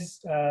reason is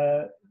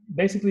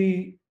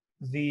basically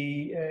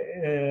the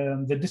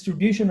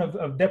distribution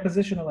of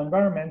depositional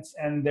environments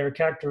and their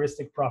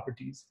characteristic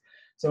properties.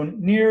 So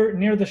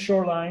near the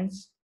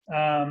shorelines,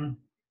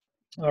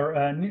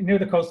 near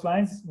the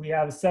coastlines, we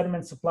have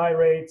sediment supply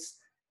rates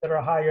that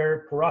are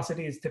higher.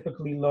 Porosity is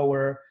typically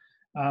lower.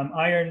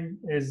 Iron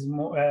is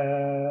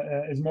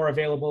more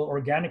available.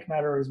 Organic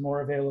matter is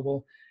more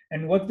available.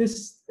 And what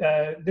this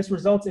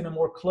results in a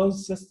more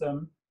closed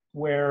system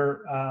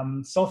where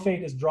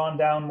sulfate is drawn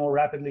down more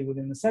rapidly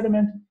within the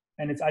sediment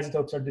and its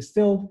isotopes are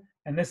distilled.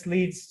 And this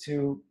leads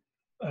to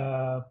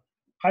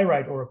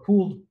pyrite, or a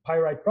pooled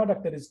pyrite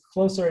product that is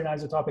closer in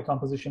isotopic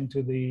composition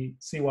to the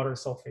seawater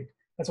sulfate.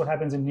 That's what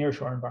happens in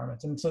nearshore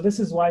environments. And so this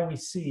is why we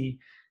see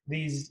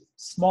these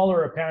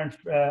smaller apparent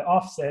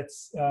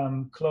offsets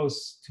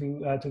close to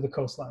the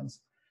coastlines.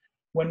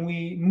 When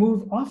we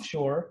move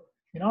offshore,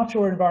 in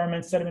offshore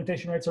environments,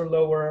 sedimentation rates are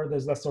lower,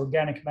 there's less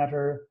organic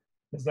matter,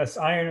 there's less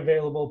iron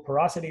available,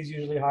 porosity is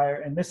usually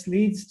higher, and this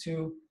leads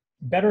to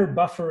better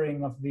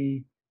buffering of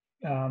the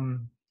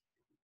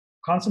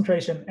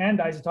concentration and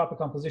isotopic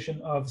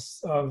composition of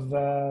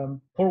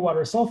pore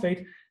water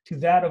sulfate to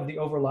that of the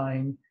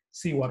overlying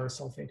seawater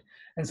sulfate.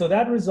 And so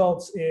that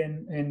results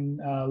in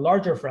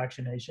larger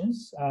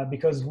fractionations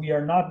because we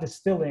are not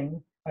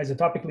distilling,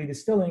 isotopically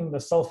distilling the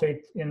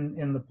sulfate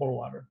in the pore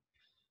water.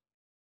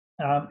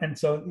 And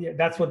so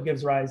that's what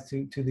gives rise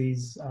to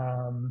these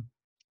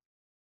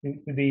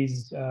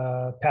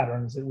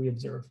patterns that we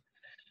observe.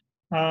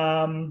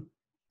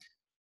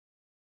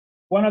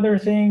 One other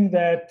thing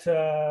that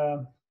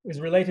is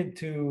related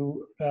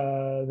to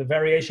the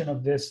variation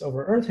of this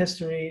over Earth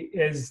history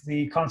is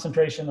the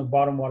concentration of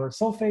bottom water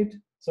sulfate.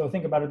 So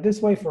think about it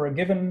this way: for a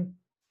given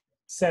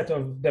set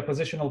of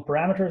depositional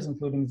parameters,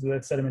 including the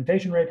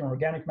sedimentation rate and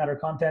organic matter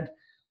content,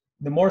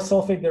 the more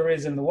sulfate there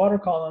is in the water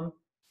column,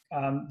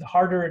 the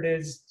harder it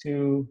is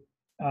to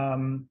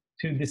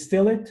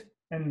distill it,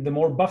 and the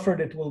more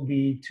buffered it will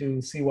be to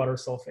seawater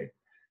sulfate.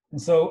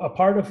 And so a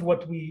part of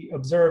what we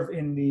observe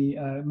in the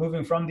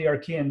moving from the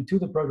Archean to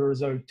the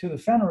Proterozoic to the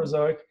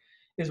Phanerozoic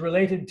is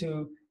related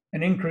to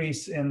an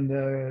increase in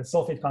the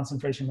sulfate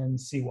concentration in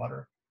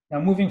seawater. Now,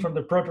 moving from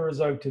the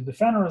Proterozoic to the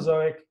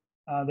Phanerozoic,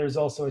 there's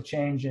also a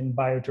change in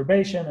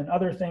bioturbation and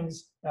other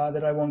things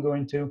that I won't go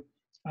into.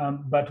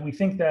 But we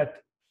think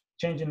that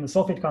change in the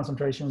sulfate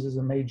concentrations is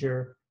a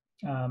major,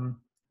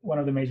 one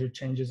of the major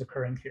changes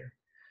occurring here.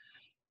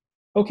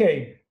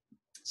 Okay,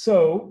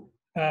 so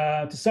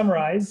to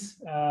summarize,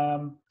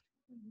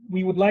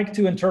 we would like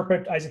to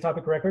interpret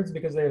isotopic records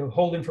because they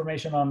hold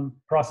information on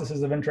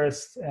processes of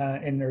interest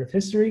in Earth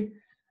history,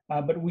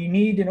 but we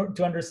need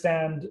to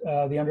understand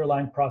the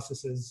underlying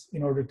processes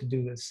in order to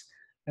do this.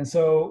 And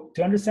so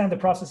to understand the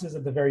processes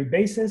at the very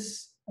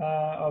basis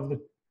of the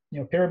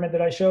pyramid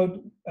that I showed,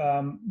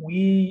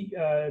 we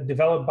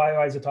developed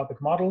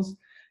bio-iostopic models,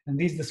 and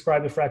these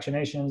describe the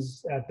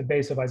fractionations at the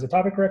base of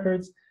isotopic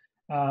records.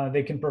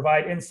 They can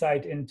provide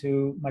insight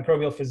into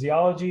microbial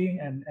physiology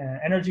and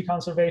energy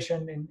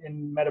conservation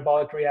in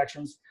metabolic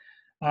reactions.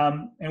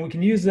 And we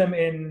can use them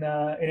in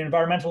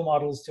environmental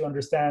models to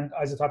understand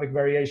isotopic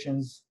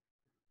variations.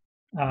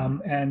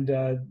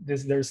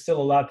 There's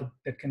still a lot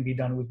that can be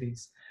done with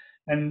these.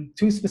 And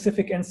two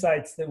specific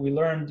insights that we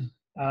learned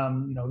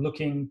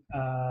looking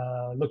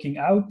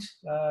out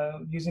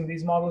using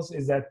these models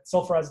is that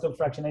sulfur isotope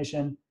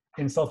fractionation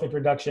in sulfate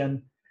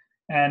reduction,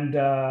 and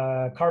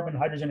carbon,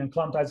 hydrogen, and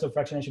clumped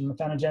isofractionation,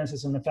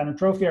 methanogenesis, and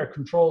methanotrophy are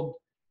controlled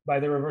by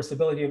the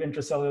reversibility of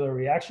intracellular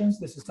reactions.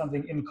 This is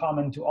something in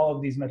common to all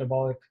of these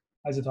metabolic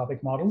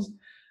isotopic models.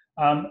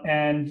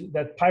 And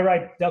that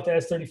pyrite delta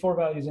S34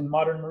 values in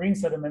modern marine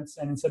sediments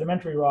and in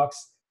sedimentary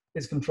rocks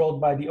is controlled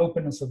by the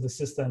openness of the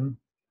system.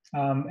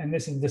 And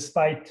this is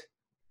despite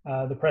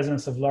the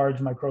presence of large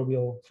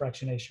microbial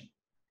fractionation.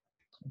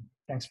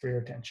 Thanks for your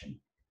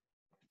attention.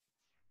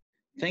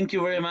 Thank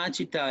you very much,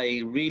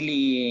 Itay.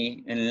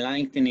 Really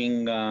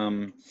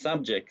enlightening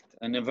subject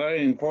and a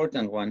very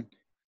important one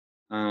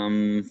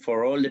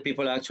for all the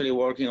people actually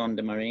working on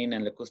the marine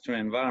and lacustrine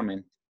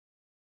environment.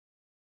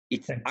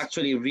 It's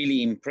actually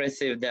really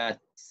impressive that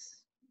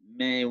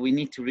we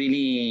need to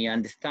really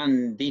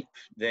understand deep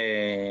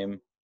the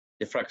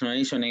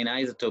fractionation in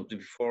isotopes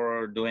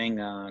before doing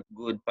a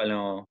good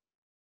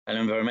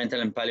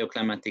paleoenvironmental and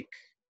paleoclimatic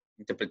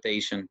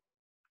interpretation.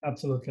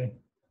 Absolutely.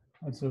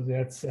 Absolutely.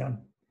 That's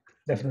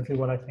definitely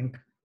what I think.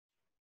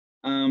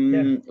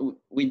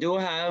 We do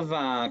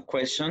have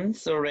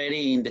questions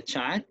already in the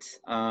chat.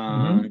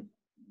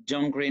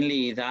 John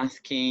Greenlee is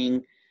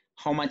asking,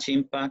 how much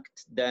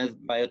impact does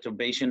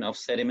bioturbation of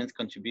sediments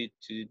contribute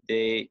to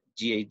the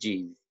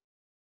GHGs?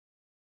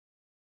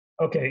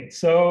 Okay,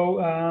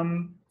 so I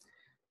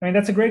mean,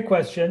 that's a great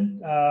question.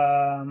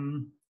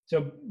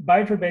 So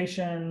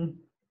bioturbation,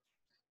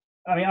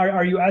 I mean,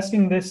 are you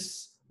asking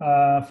this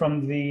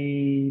from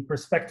the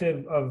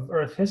perspective of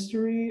Earth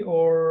history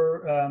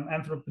or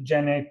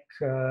anthropogenic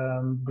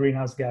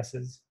greenhouse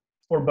gases,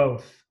 or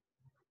both?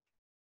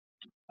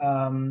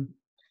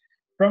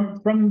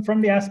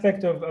 From the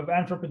aspect of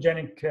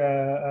anthropogenic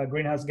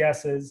greenhouse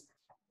gases,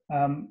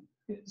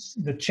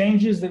 the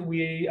changes that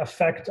we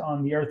affect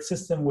on the Earth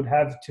system would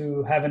have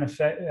to have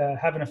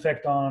an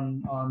effect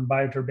on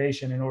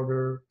bioturbation in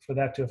order for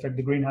that to affect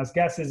the greenhouse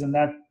gases, and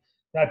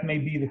that may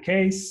be the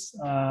case.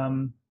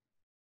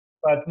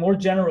 But more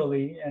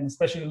generally, and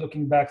especially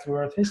looking back through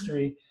Earth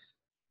history,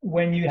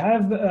 when you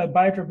have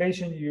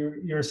bioturbation,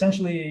 you're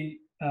essentially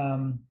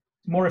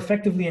more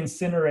effectively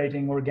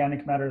incinerating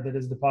organic matter that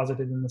is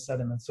deposited in the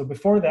sediment. So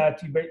before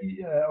that,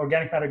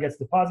 organic matter gets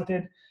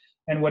deposited,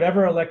 and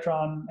whatever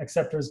electron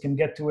acceptors can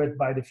get to it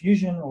by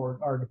diffusion or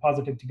are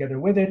deposited together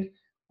with it,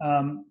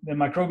 the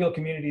microbial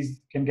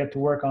communities can get to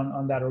work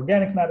on that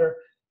organic matter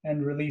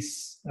and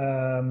release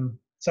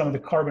some of the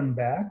carbon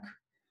back.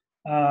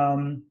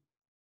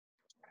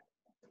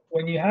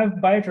 When you have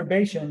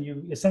bioturbation,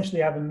 you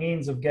essentially have a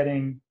means of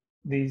getting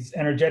these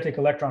energetic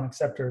electron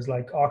acceptors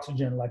like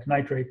oxygen, like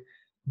nitrate,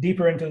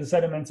 deeper into the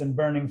sediments and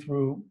burning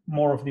through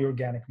more of the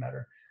organic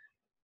matter.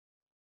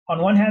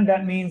 On one hand,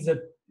 that means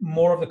that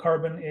more of the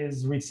carbon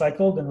is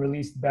recycled and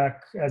released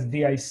back as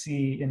DIC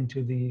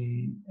into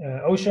the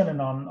ocean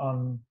and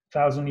on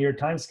 1,000-year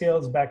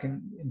timescales back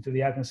into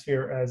the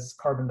atmosphere as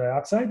carbon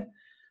dioxide.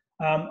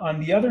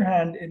 On the other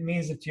hand, it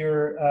means that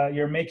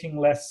you're making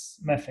less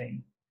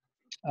methane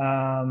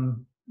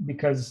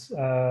because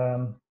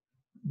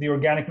the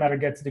organic matter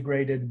gets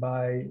degraded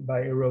by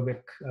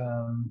aerobic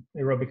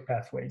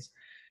pathways.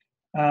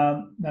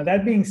 Now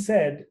that being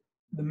said,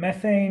 the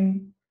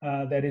methane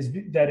that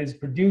is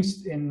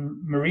produced in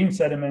marine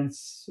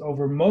sediments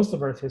over most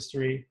of Earth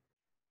history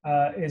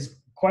is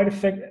quite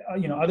effective.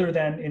 Other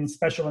than in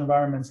special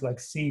environments like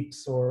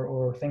seeps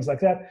or things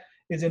like that,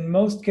 is in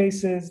most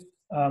cases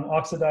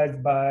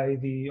oxidized by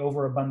the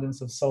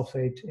overabundance of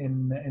sulfate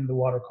in the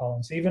water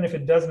column. So even if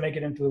it does make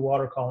it into the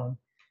water column,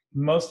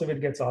 most of it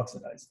gets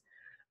oxidized.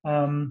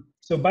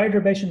 So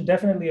bioturbation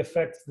definitely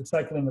affects the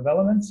cycling of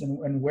elements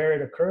and where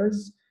it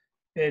occurs.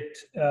 It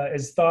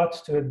is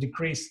thought to have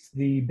decreased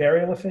the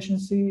burial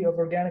efficiency of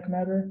organic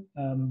matter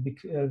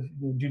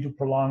due to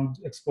prolonged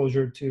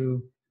exposure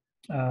to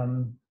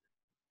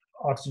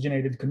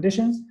oxygenated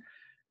conditions.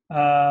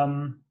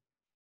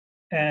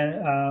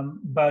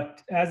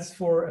 But as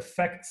for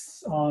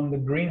effects on the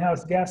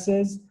greenhouse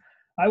gases,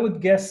 I would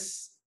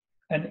guess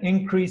an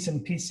increase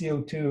in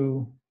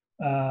PCO2,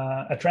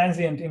 a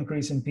transient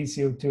increase in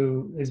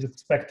PCO2 is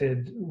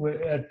expected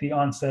at the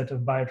onset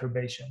of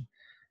bioturbation.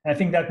 And I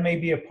think that may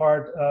be a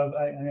part of,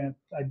 I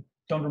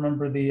don't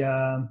remember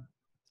the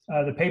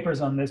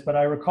papers on this, but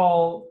I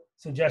recall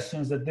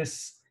suggestions that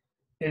this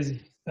is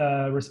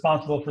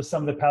responsible for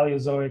some of the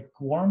Paleozoic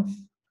warmth.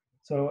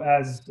 So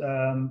as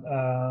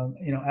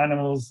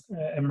animals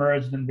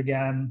emerged and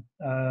began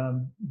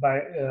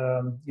by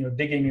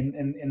digging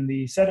in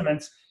the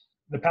sediments,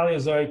 the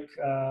Paleozoic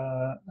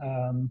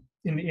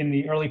in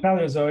the early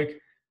Paleozoic,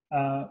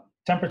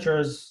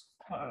 temperatures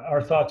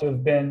are thought to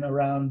have been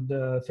around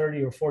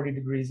 30 or 40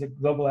 degrees, the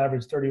global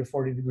average 30 or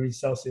 40 degrees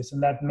Celsius,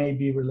 and that may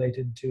be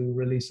related to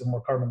release of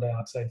more carbon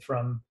dioxide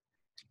from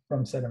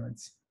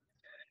sediments.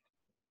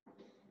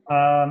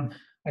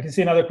 I can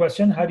see another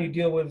question. How do you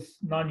deal with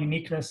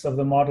non-uniqueness of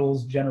the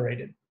models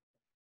generated?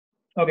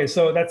 Okay,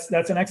 so that's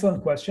an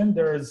excellent question.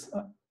 There's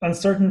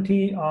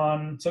uncertainty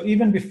on, so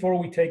even before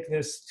we take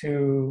this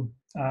to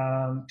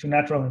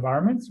natural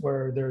environments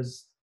where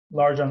there's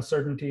large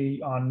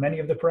uncertainty on many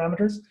of the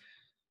parameters,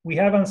 we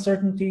have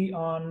uncertainty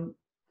on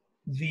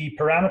the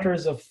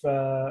parameters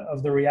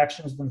of the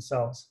reactions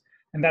themselves.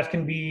 And that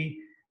can be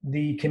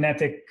the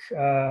kinetic,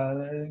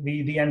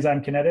 the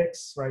enzyme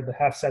kinetics, right? The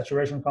half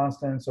saturation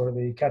constants or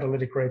the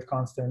catalytic rate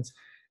constants.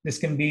 This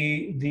can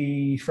be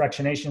the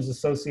fractionations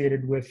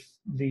associated with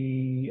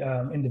the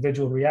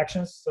individual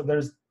reactions. So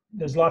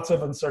there's lots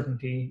of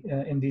uncertainty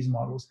in these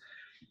models.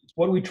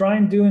 What we try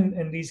and do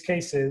in these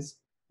cases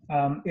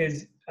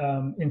is,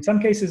 in some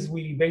cases,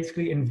 we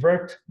basically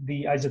invert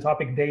the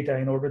isotopic data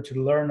in order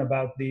to learn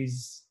about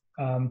these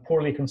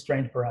poorly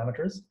constrained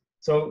parameters.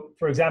 So,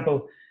 for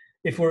example,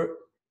 if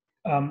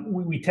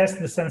we test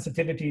the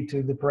sensitivity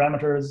to the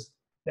parameters,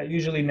 that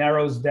usually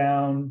narrows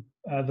down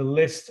the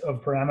list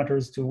of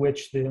parameters to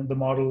which the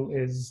model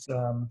is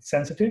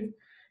sensitive.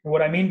 And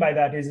what I mean by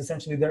that is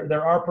essentially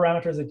there are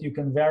parameters that you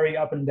can vary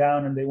up and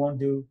down, and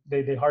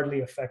they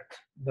hardly affect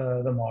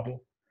the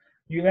model.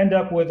 You end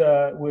up with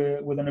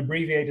an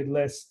abbreviated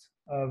list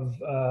of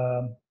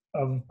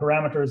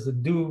parameters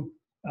that do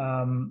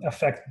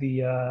affect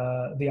the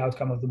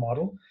outcome of the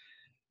model.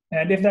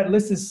 And if that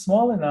list is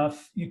small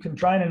enough, you can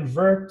try and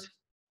invert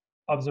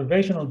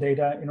observational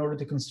data in order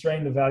to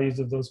constrain the values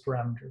of those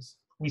parameters.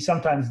 We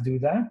sometimes do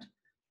that,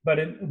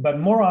 but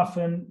more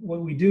often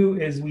what we do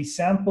is we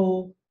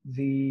sample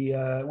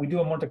we do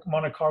a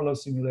Monte Carlo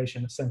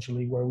simulation,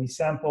 essentially, where we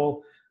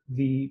sample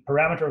the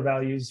parameter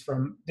values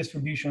from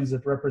distributions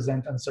that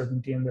represent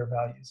uncertainty in their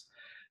values.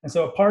 And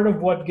so a part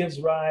of what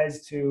gives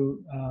rise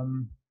to,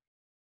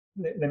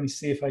 let me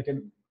see if I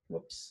can,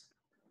 whoops.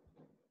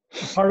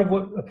 A part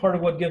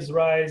of what gives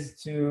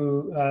rise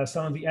to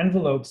some of the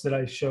envelopes that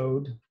I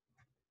showed.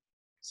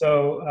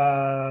 So,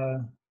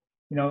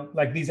 you know,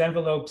 like these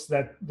envelopes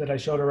that I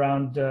showed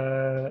around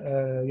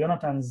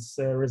Jonathan's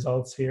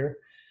results here.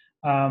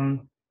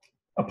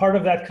 A part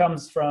of that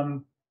comes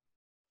from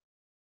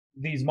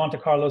these Monte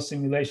Carlo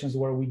simulations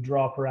where we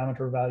draw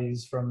parameter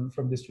values from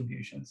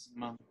distributions.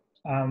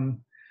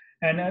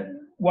 And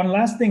one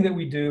last thing that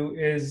we do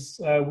is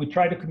we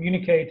try to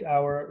communicate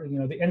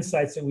the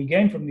insights that we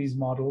gain from these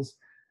models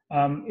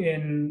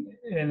in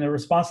a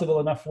responsible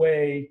enough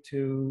way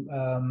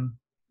to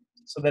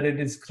so that it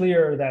is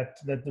clear that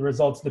the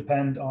results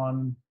depend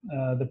on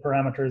the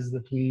parameters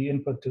that we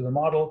input to the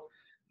model,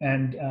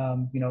 and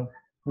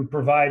we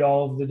provide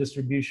all of the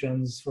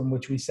distributions from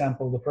which we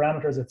sample the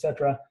parameters,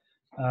 etc.,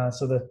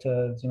 so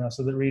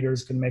that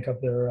readers can make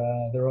up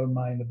their own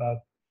mind about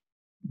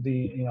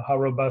how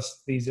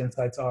robust these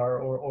insights are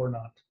or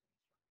not.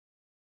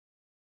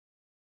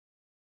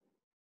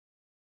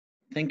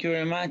 Thank you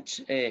very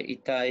much,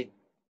 Itay.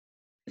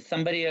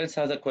 Somebody else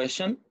has a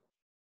question?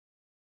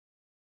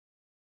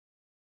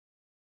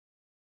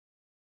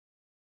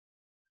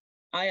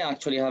 I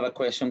actually have a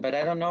question, but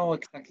I don't know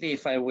exactly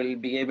if I will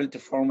be able to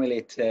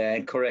formulate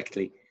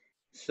correctly.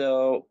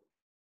 So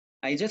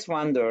I just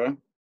wonder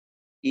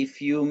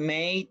if you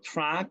may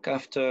track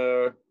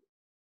after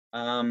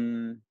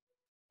a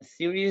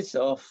series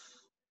of,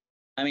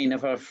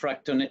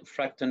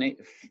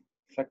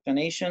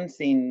 fractionations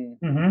in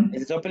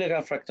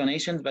isotopic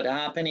fractionations, but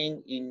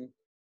happening in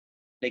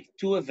like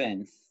two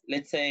events.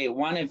 Let's say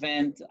one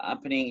event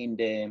happening in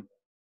the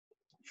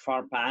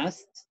far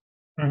past,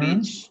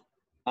 which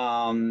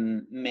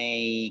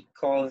may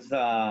cause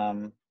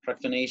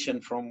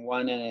fractionation from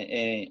one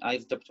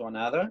isotope to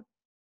another,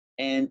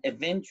 and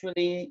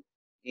eventually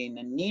in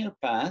a near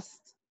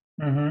past,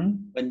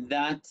 when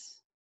that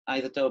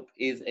isotope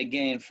is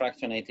again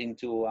fractionating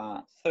to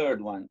a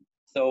third one.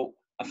 So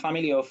a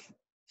family of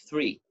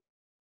three.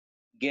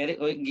 Get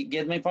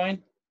my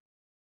point?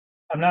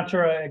 I'm not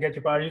sure I get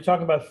your point. Are you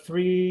talking about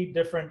three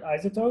different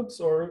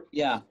isotopes, or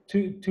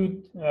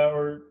two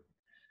or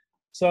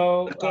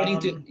so? According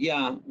to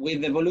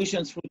with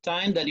evolution through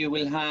time, that you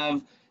will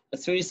have a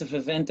series of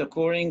events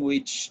occurring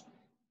which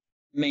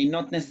may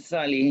not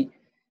necessarily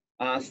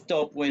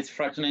stop with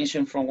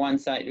fractionation from one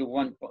side,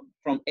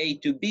 from A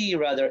to B,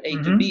 rather A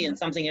to B, and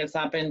something else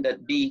happened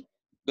that B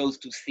goes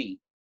to C.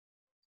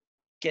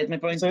 Get my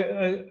point?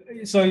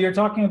 So you're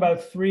talking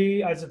about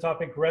three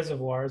isotopic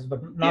reservoirs,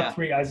 but not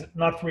three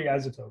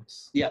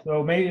isotopes. Yeah.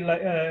 So maybe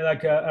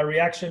like a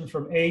reaction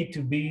from A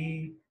to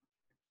B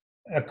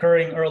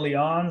occurring early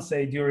on,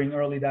 say during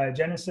early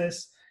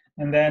diagenesis,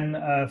 and then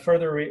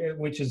further,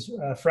 which is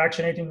a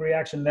fractionating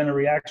reaction, then a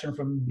reaction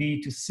from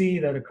B to C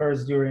that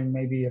occurs during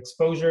maybe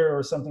exposure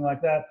or something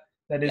like that.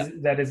 That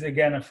is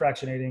again a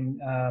fractionating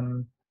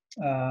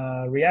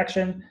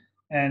reaction.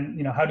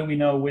 And how do we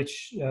know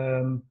which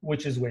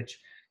is which?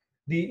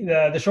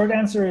 The short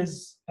answer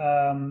is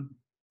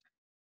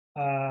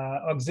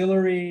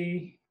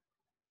auxiliary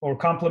or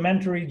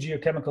complementary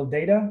geochemical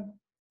data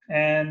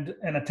and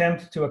an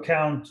attempt to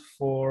account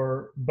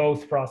for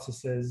both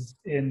processes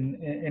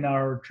in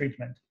our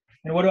treatment.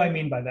 And what do I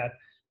mean by that?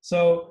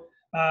 So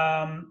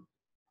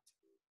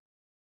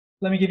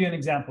let me give you an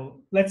example.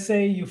 Let's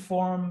say you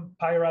form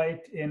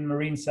pyrite in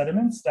marine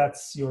sediments.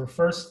 That's your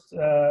first,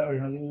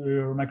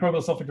 your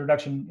microbial sulfate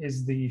reduction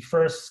is the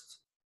first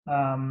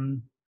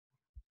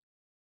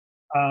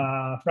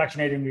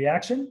fractionating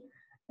reaction.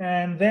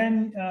 And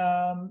then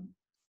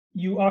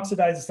you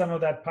oxidize some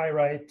of that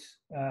pyrite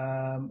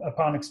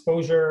upon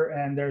exposure,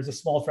 and there's a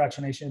small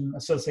fractionation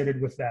associated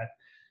with that.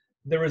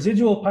 The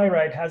residual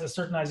pyrite has a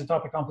certain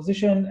isotopic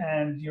composition,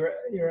 and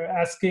you're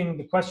asking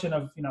the question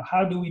of,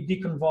 how do we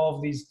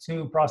deconvolve these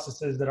two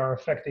processes that are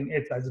affecting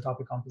its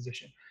isotopic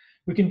composition?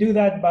 We can do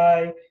that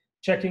by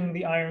checking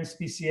the iron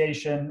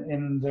speciation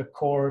in the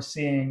core,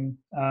 seeing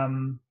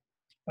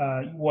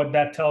what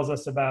that tells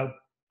us about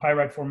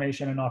pyrite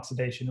formation and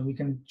oxidation. And we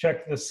can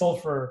check the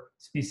sulfur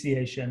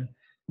speciation.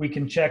 We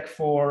can check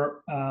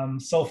for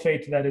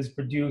sulfate that is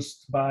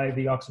produced by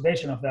the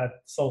oxidation of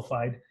that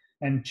sulfide,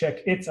 and check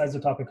its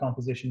isotopic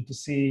composition to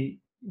see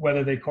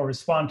whether they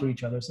correspond to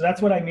each other. So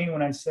that's what I mean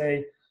when I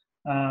say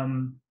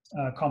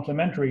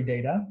complementary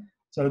data.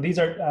 So these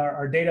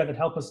are data that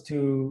help us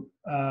to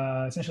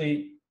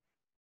essentially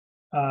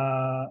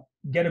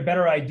get a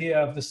better idea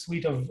of the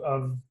suite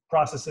of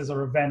processes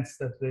or events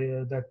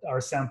that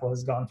our sample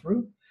has gone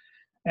through.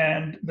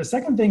 And the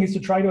second thing is to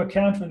try to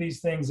account for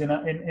these things in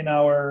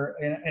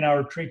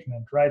our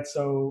treatment, right?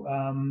 So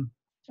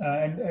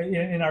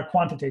in our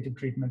quantitative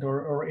treatment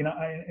or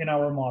in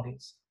our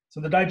models. So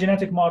the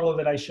diagenetic model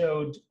that I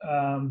showed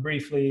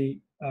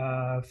briefly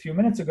a few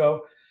minutes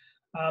ago,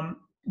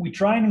 we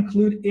try and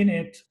include in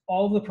it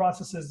all the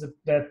processes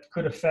that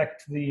could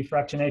affect the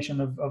fractionation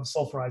of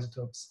sulfur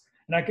isotopes.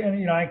 And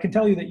I can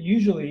tell you that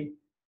usually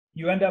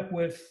you end up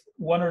with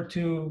one or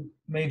two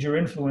major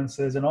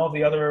influences, and all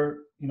the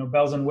other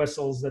bells and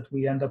whistles that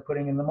we end up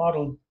putting in the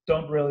model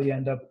don't really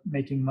end up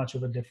making much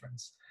of a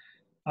difference.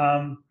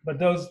 But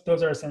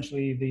those are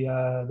essentially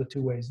the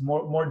two ways: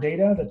 more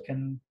data that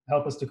can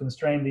help us to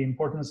constrain the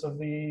importance of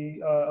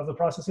the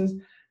processes,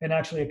 and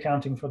actually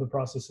accounting for the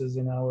processes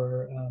in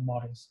our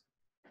models.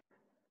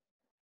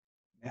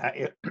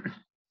 May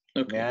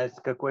I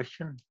ask a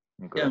question,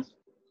 Nicholas?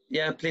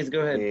 Yeah, please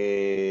go ahead.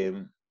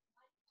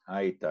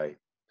 Hi, Itay.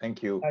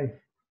 Thank you. Hi.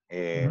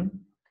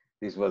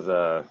 This was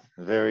a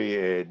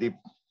very deep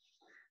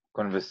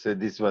conversation.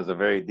 This was a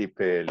very deep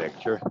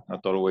lecture.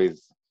 Not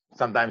always,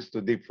 sometimes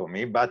too deep for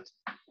me, but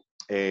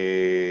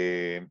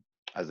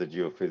as a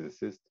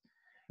geophysicist.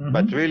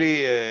 But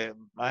really,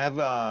 I have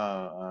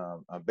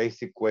a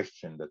basic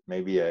question that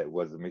maybe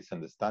was a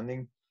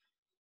misunderstanding.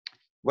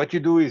 What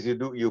you do is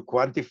you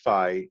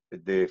quantify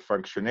the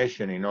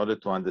fractionation in order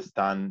to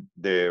understand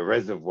the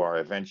reservoir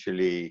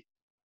eventually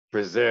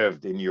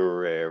preserved in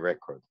your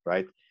record,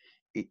 right?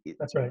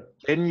 That's right.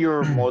 Can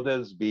your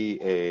models be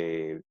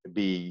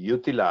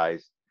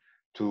utilized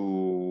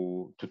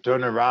to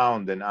turn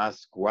around and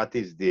ask what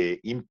is the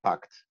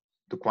impact,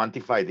 to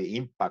quantify the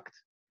impact,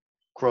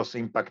 cross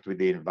impact with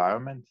the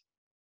environment?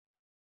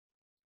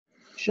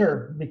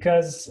 Sure,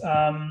 because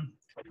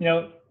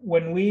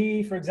when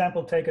we, for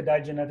example, take a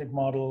diagenetic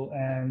model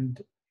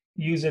and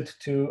use it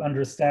to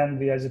understand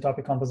the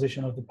isotopic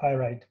composition of the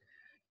pyrite,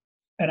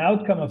 an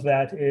outcome of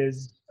that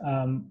is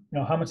how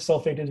much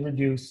sulfate is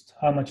reduced,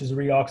 how much is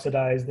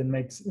reoxidized and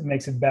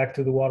makes it back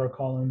to the water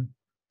column,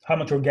 how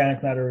much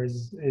organic matter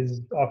is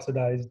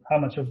oxidized, how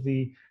much of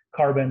the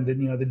carbon,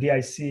 the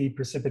DIC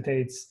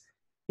precipitates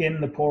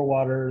in the pore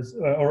waters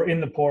or in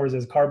the pores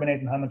as carbonate,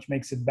 and how much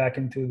makes it back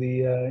into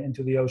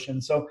the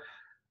ocean. So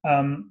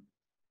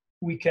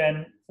we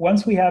can,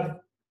 once we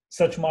have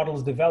such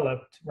models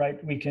developed,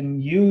 right, we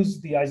can use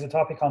the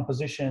isotopic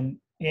composition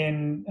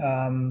in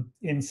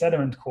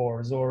sediment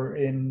cores or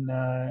in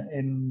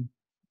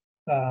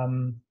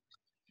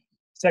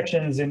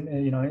sections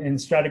in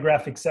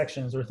stratigraphic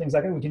sections or things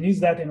like that. We can use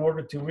that in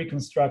order to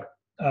reconstruct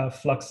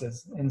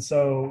fluxes, and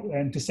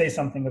to say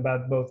something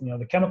about both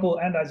the chemical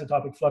and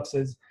isotopic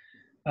fluxes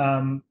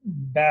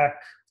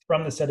back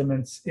from the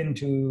sediments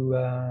into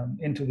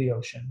the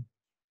oceon.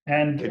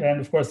 And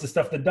of course, the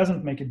stuff that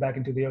doesn't make it back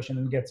into the ocean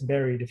and gets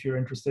buried, if you're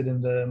interested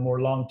in the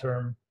more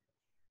long-term,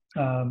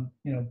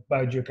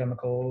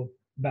 biogeochemical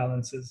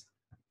balances.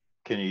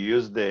 Can you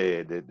use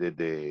the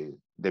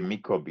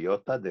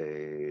microbiota,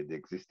 the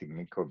existing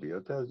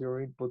microbiota as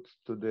your input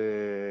to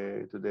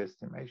the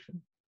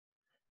estimation?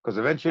 Because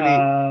eventually,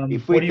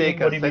 if we take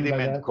a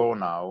sediment core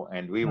now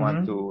and we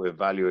want to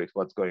evaluate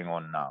what's going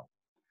on now,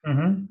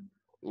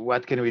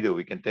 what can we do?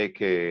 We can take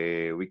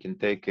a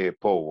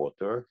pore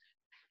water.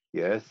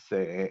 Yes,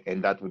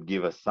 and that would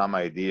give us some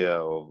idea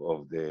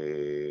of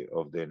the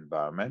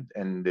environment,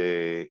 and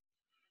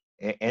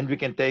we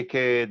can take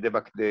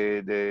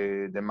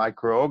the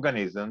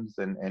microorganisms,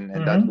 and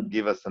that would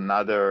give us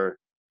another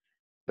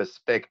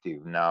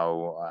perspective.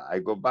 Now I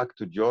go back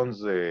to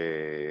John's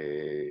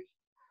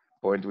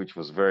point, which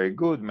was very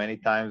good. Many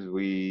times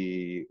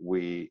we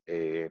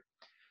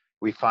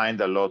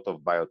find a lot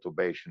of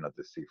bioturbation at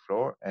the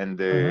seafloor, and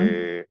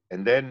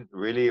then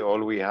really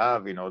all we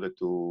have in order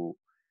to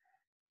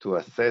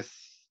assess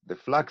the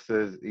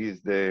fluxes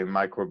is the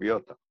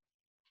microbiota.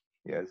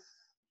 Yes.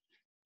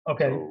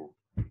 Okay. So,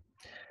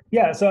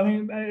 yeah. So I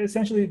mean,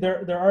 essentially,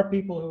 there are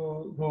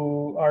people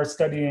who are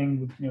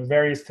studying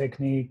various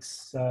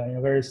techniques,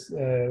 various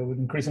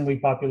increasingly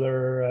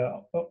popular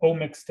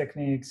omics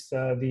techniques,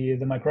 the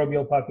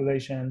microbial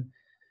population,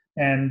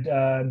 and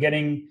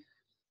getting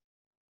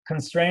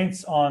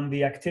constraints on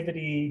the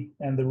activity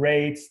and the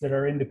rates that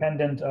are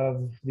independent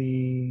of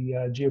the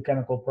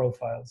geochemical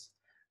profiles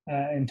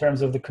in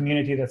terms of the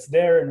community that's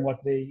there and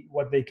what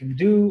they can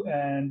do,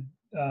 and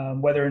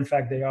whether in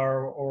fact they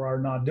are or are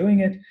not doing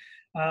it.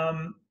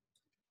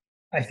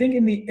 I think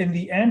in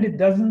the end it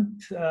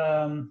doesn't.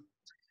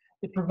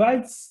 It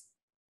provides.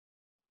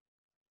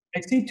 I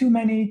see too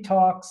many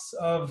talks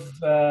of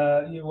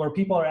where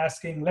people are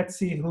asking, let's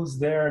see who's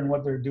there and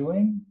what they're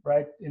doing,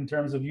 right? In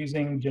terms of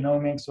using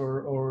genomics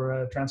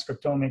or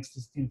transcriptomics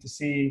to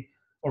see,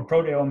 or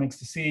proteomics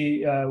to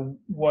see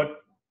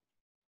what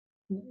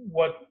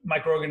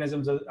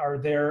microorganisms are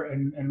there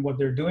and what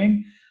they're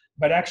doing,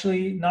 but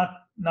actually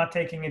not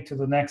taking it to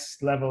the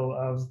next level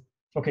of,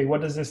 okay, what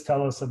does this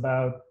tell us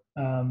about,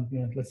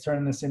 let's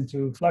turn this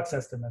into flux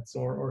estimates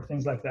or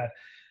things like that.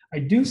 I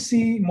do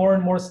see more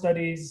and more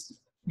studies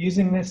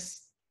using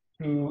this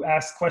to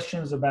ask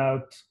questions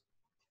about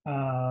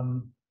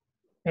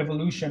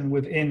evolution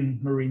within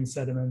marine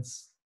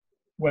sediments,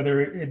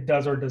 whether it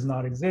does or does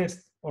not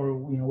exist, or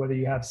whether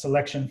you have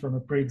selection from a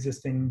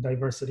pre-existing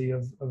diversity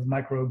of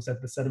microbes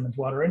at the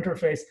sediment-water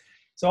interface.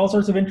 So all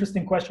sorts of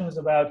interesting questions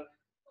about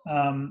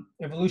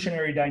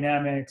evolutionary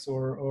dynamics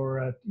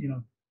or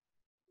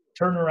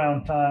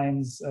turnaround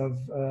times of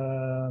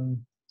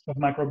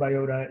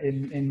microbiota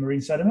in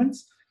marine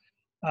sediments.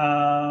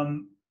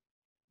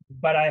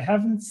 But I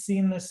haven't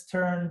seen this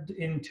turned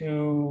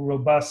into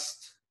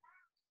robust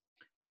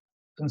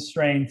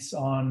constraints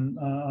on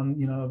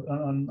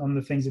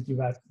the things that you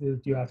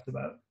asked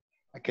about.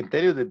 I can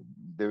tell you that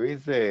there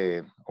is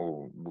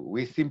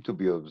we seem to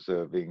be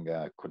observing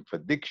a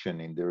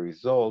contradiction in the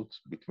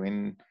results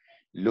between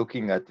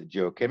looking at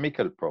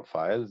geochemical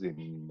profiles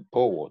in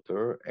pore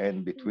water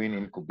and between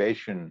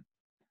incubation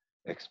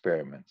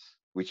experiments,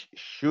 which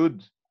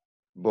should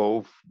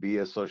both be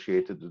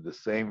associated with the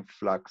same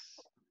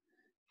flux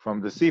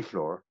from the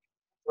seafloor,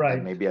 right?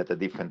 And maybe at a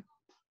different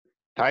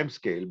time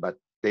scale, but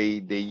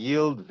they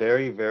yield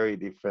very, very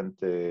different,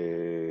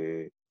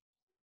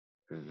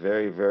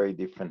 very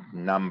different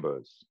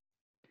numbers.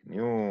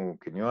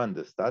 Can you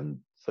understand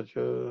such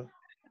a?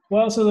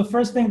 Well, so the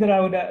first thing that I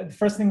would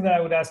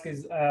ask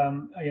is,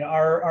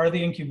 are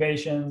the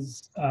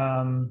incubations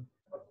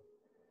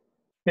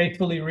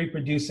faithfully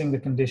reproducing the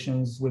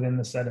conditions within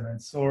the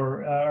sediments,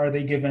 or are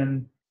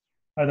the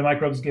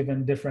microbes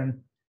given different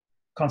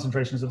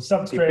concentrations of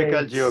substrates?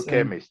 Typical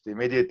geochemist.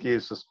 Immediately you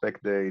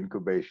suspect the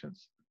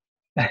incubations.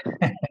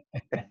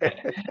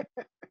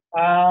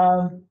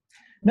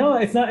 No,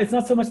 it's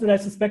not so much that I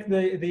suspect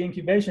the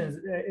incubations.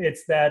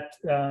 It's that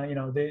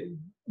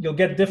you'll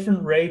get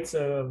different rates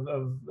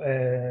of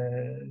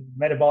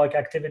metabolic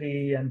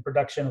activity and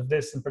production of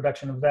this and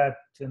production of that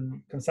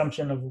and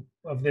consumption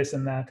of this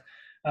and that,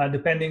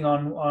 depending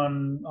on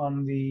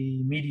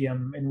the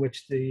medium in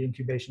which the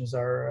incubations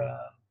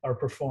are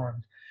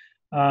performed.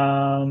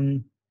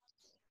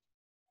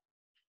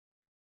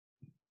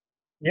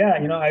 Yeah,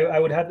 I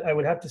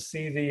would have to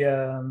see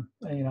the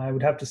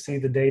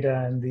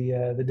data and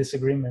the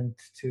disagreement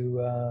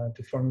to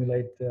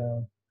formulate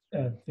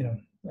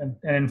an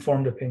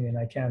informed opinion.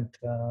 I can't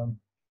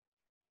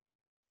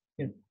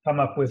come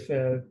up with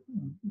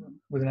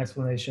an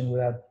explanation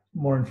without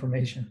more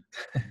information.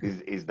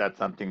 Is that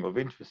something of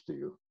interest to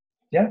you?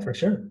 Yeah, for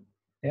sure.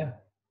 Yeah.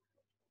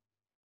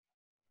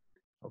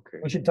 Okay.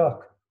 We should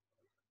talk.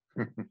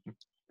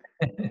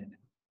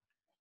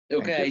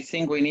 Okay, I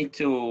think we need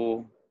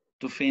to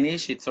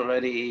finish. It's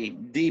already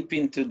deep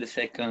into the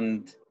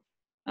second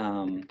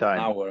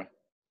hour.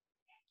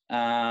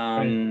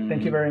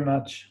 Thank you very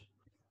much.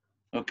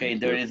 Okay,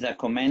 there is a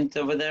comment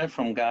over there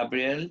from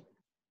Gabriel.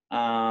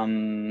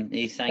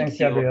 He thanks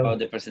you Gabriel. about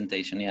the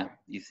presentation. Yeah,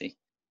 you see.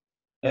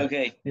 Yeah.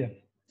 Okay. Yeah.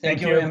 Thank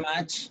you very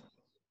much.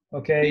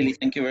 Okay. Really,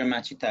 thank you very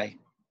much, Itay.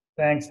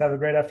 Thanks. Have a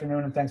great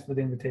afternoon, and thanks for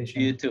the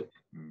invitation. You too.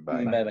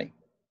 Bye. Bye-bye.